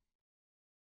abusable.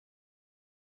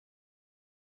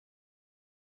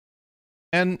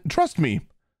 And trust me,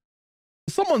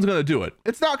 someone's going to do it.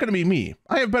 It's not going to be me.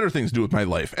 I have better things to do with my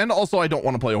life. And also, I don't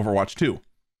want to play Overwatch 2.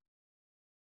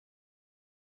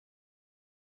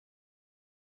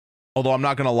 Although I'm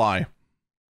not going to lie.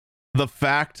 The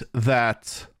fact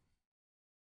that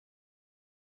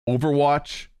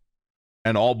Overwatch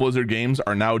and all Blizzard games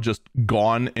are now just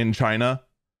gone in China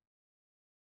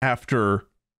after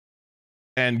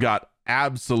and got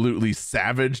absolutely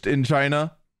savaged in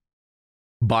China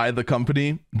by the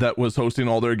company that was hosting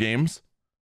all their games.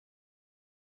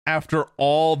 After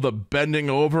all the bending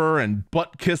over and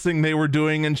butt kissing they were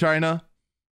doing in China.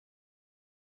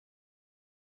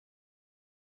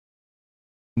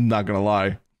 I'm not gonna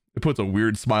lie. It puts a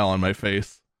weird smile on my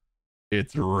face.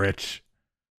 It's rich.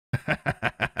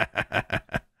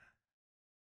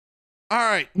 All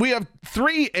right, we have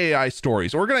 3 AI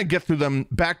stories. We're going to get through them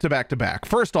back to back to back.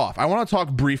 First off, I want to talk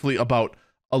briefly about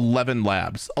 11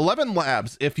 Labs. 11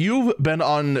 Labs, if you've been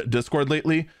on Discord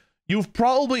lately, you've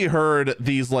probably heard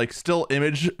these like still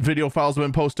image video files have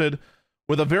been posted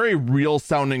with a very real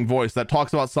sounding voice that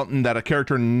talks about something that a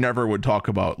character never would talk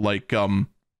about, like Goku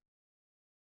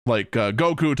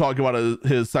talking about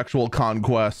his sexual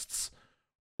conquests,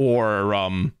 or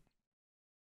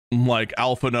like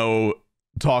Alphino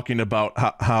talking about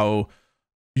how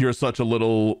you're such a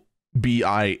little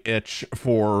bi itch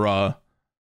for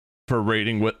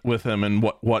raiding with him and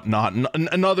whatnot,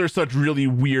 and other such really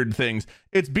weird things.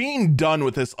 It's being done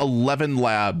with this 11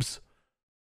 Labs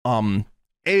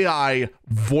AI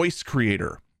voice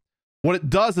creator. What it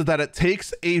does is that it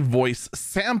takes a voice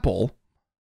sample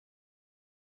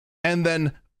and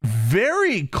then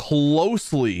very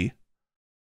closely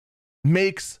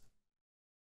makes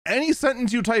any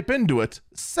sentence you type into it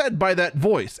said by that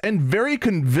voice, and very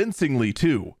convincingly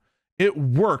too. It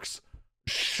works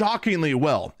shockingly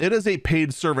well. It is a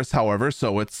paid service, however,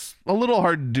 so it's a little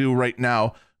hard to do right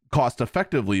now. cost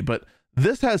effectively, but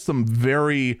this has some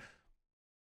very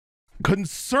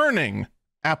concerning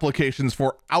applications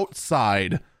for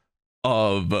outside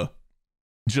of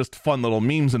just fun little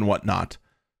memes and whatnot.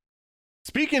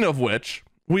 Speaking of which,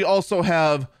 we also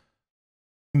have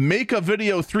Make a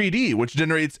Video 3D, which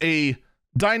generates a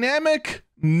dynamic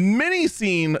mini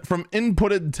scene from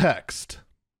inputted text.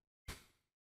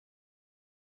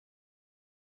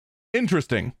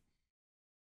 Interesting.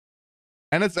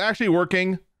 And it's actually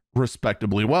working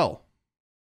respectably well.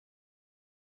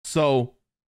 So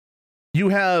you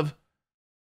have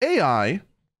AI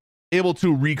able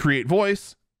to recreate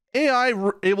voice, AI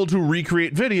able to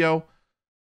recreate video.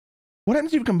 What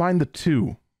happens if you combine the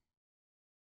two?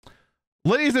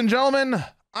 Ladies and gentlemen,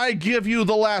 I give you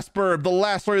the last burb, the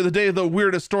last story of the day, the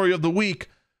weirdest story of the week.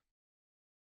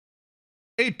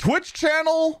 A Twitch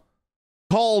channel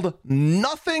called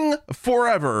Nothing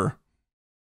Forever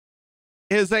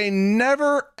is a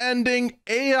never-ending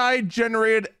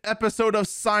AI-generated episode of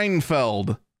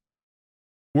Seinfeld,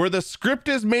 where the script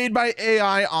is made by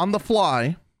AI on the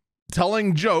fly,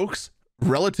 telling jokes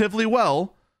relatively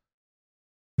well,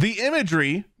 the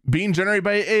imagery being generated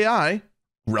by AI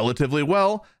relatively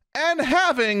well, and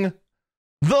having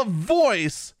the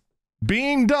voice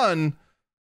being done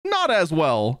not as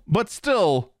well, but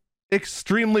still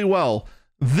extremely well.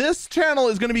 This channel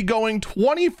is going to be going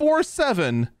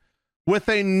 24/7 with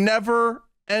a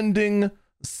never-ending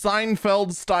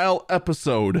Seinfeld-style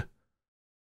episode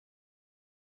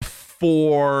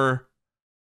forever.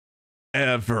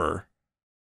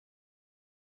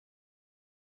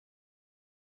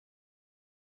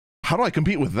 How do I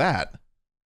compete with that?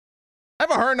 I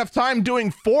have a hard enough time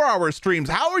doing 4-hour streams.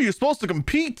 How are you supposed to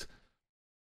compete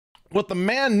with the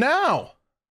man now?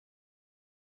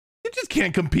 You just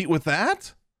can't compete with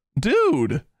that,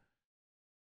 dude.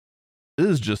 This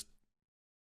is just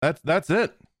that's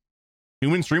it.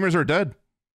 Human streamers are dead.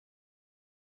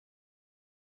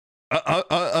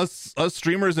 Us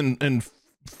streamers in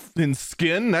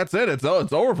skin. That's it. It's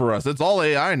over for us. It's all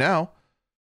AI now.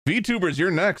 VTubers,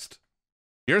 you're next.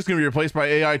 You're just gonna be replaced by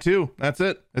AI too. That's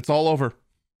it. It's all over.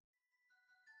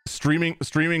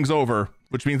 Streaming's over,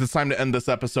 which means it's time to end this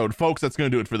episode. Folks, that's going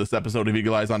to do it for this episode of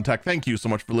Eagle Eyes on Tech. Thank you so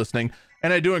much for listening.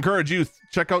 And I do encourage you,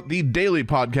 check out the daily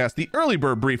podcast, the Early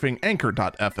Bird Briefing,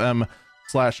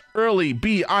 anchor.fm/early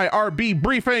BIRB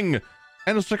briefing.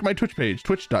 And also check my Twitch page,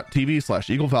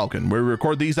 twitch.tv/Eagle Falcon, where we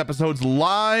record these episodes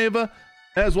live,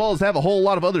 as well as have a whole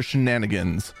lot of other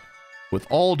shenanigans with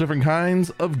all different kinds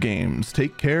of games.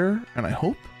 Take care, and I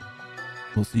hope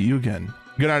we'll see you again.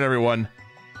 Good night, everyone.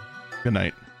 Good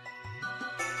night.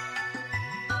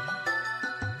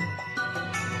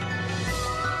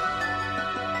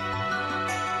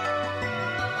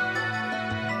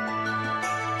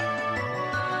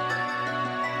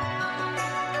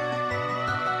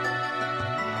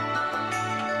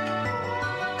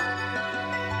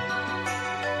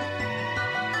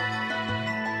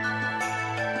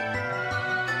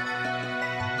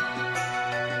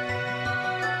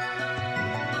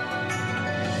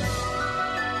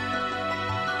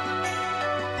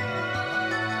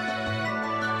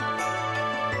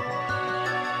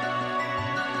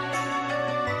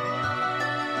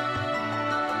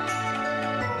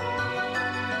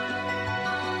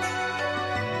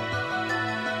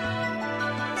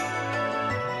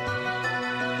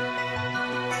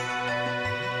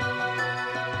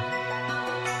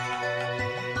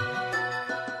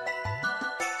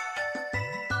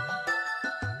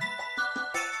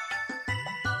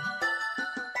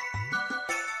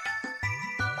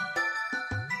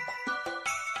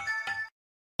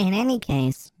 In any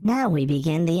case, now we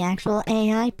begin the actual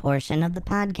AI portion of the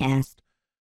podcast,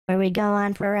 where we go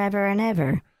on forever and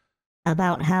ever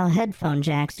about how headphone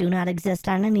jacks do not exist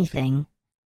on anything.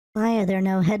 Why are there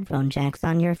no headphone jacks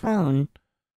on your phone?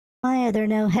 Why are there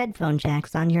no headphone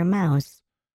jacks on your mouse?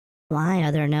 Why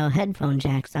are there no headphone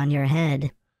jacks on your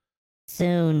head?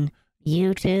 Soon,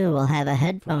 you too will have a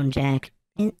headphone jack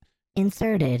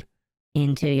inserted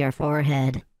into your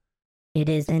forehead. It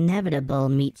is inevitable,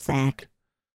 meat sack.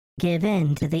 Give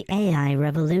in to the AI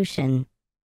revolution.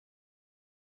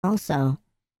 Also,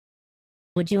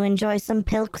 would you enjoy some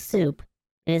Pilk soup?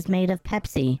 It is made of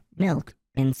Pepsi, milk,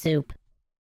 and soup.